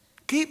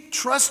 Keep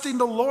trusting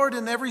the Lord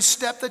in every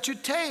step that you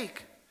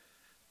take.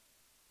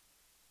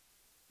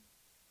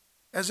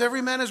 As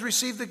every man has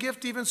received the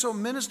gift, even so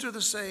minister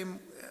the same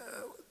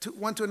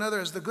one to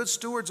another as the good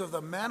stewards of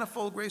the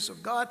manifold grace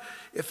of God.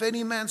 If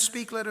any man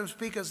speak, let him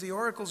speak as the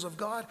oracles of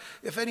God.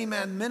 If any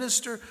man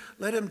minister,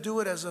 let him do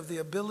it as of the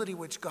ability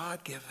which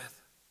God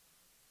giveth.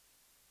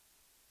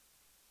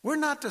 We're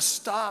not to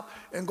stop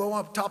and go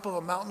up top of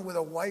a mountain with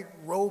a white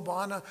robe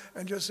on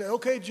and just say,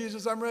 okay,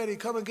 Jesus, I'm ready.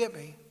 Come and get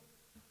me.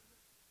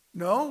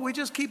 No, we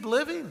just keep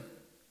living.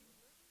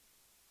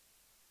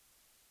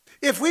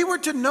 If we were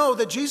to know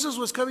that Jesus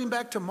was coming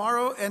back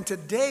tomorrow and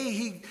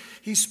today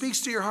he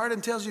speaks to your heart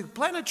and tells you,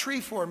 plant a tree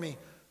for me,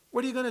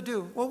 what are you going to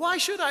do? Well, why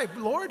should I,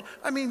 Lord?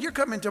 I mean, you're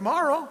coming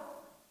tomorrow.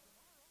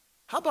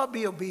 How about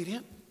be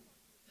obedient?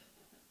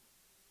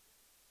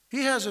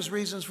 He has his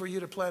reasons for you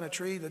to plant a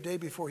tree the day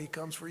before he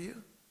comes for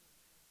you.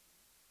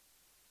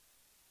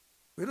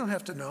 We don't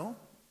have to know.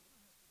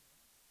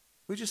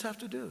 We just have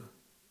to do.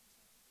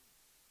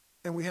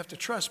 And we have to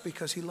trust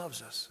because he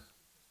loves us.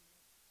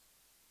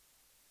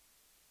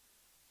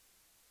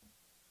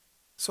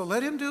 So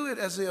let him do it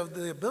as of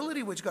the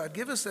ability which God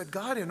give us, that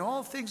God in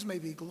all things may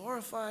be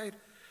glorified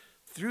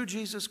through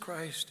Jesus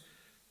Christ,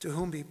 to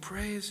whom be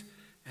praise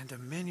and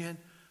dominion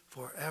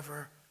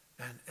forever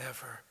and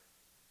ever.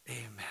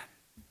 Amen.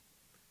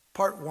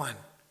 Part 1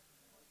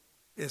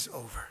 is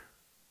over.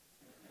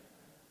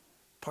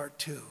 Part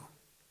 2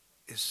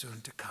 is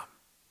soon to come.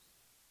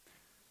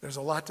 There's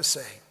a lot to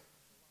say.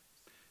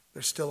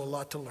 There's still a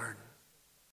lot to learn.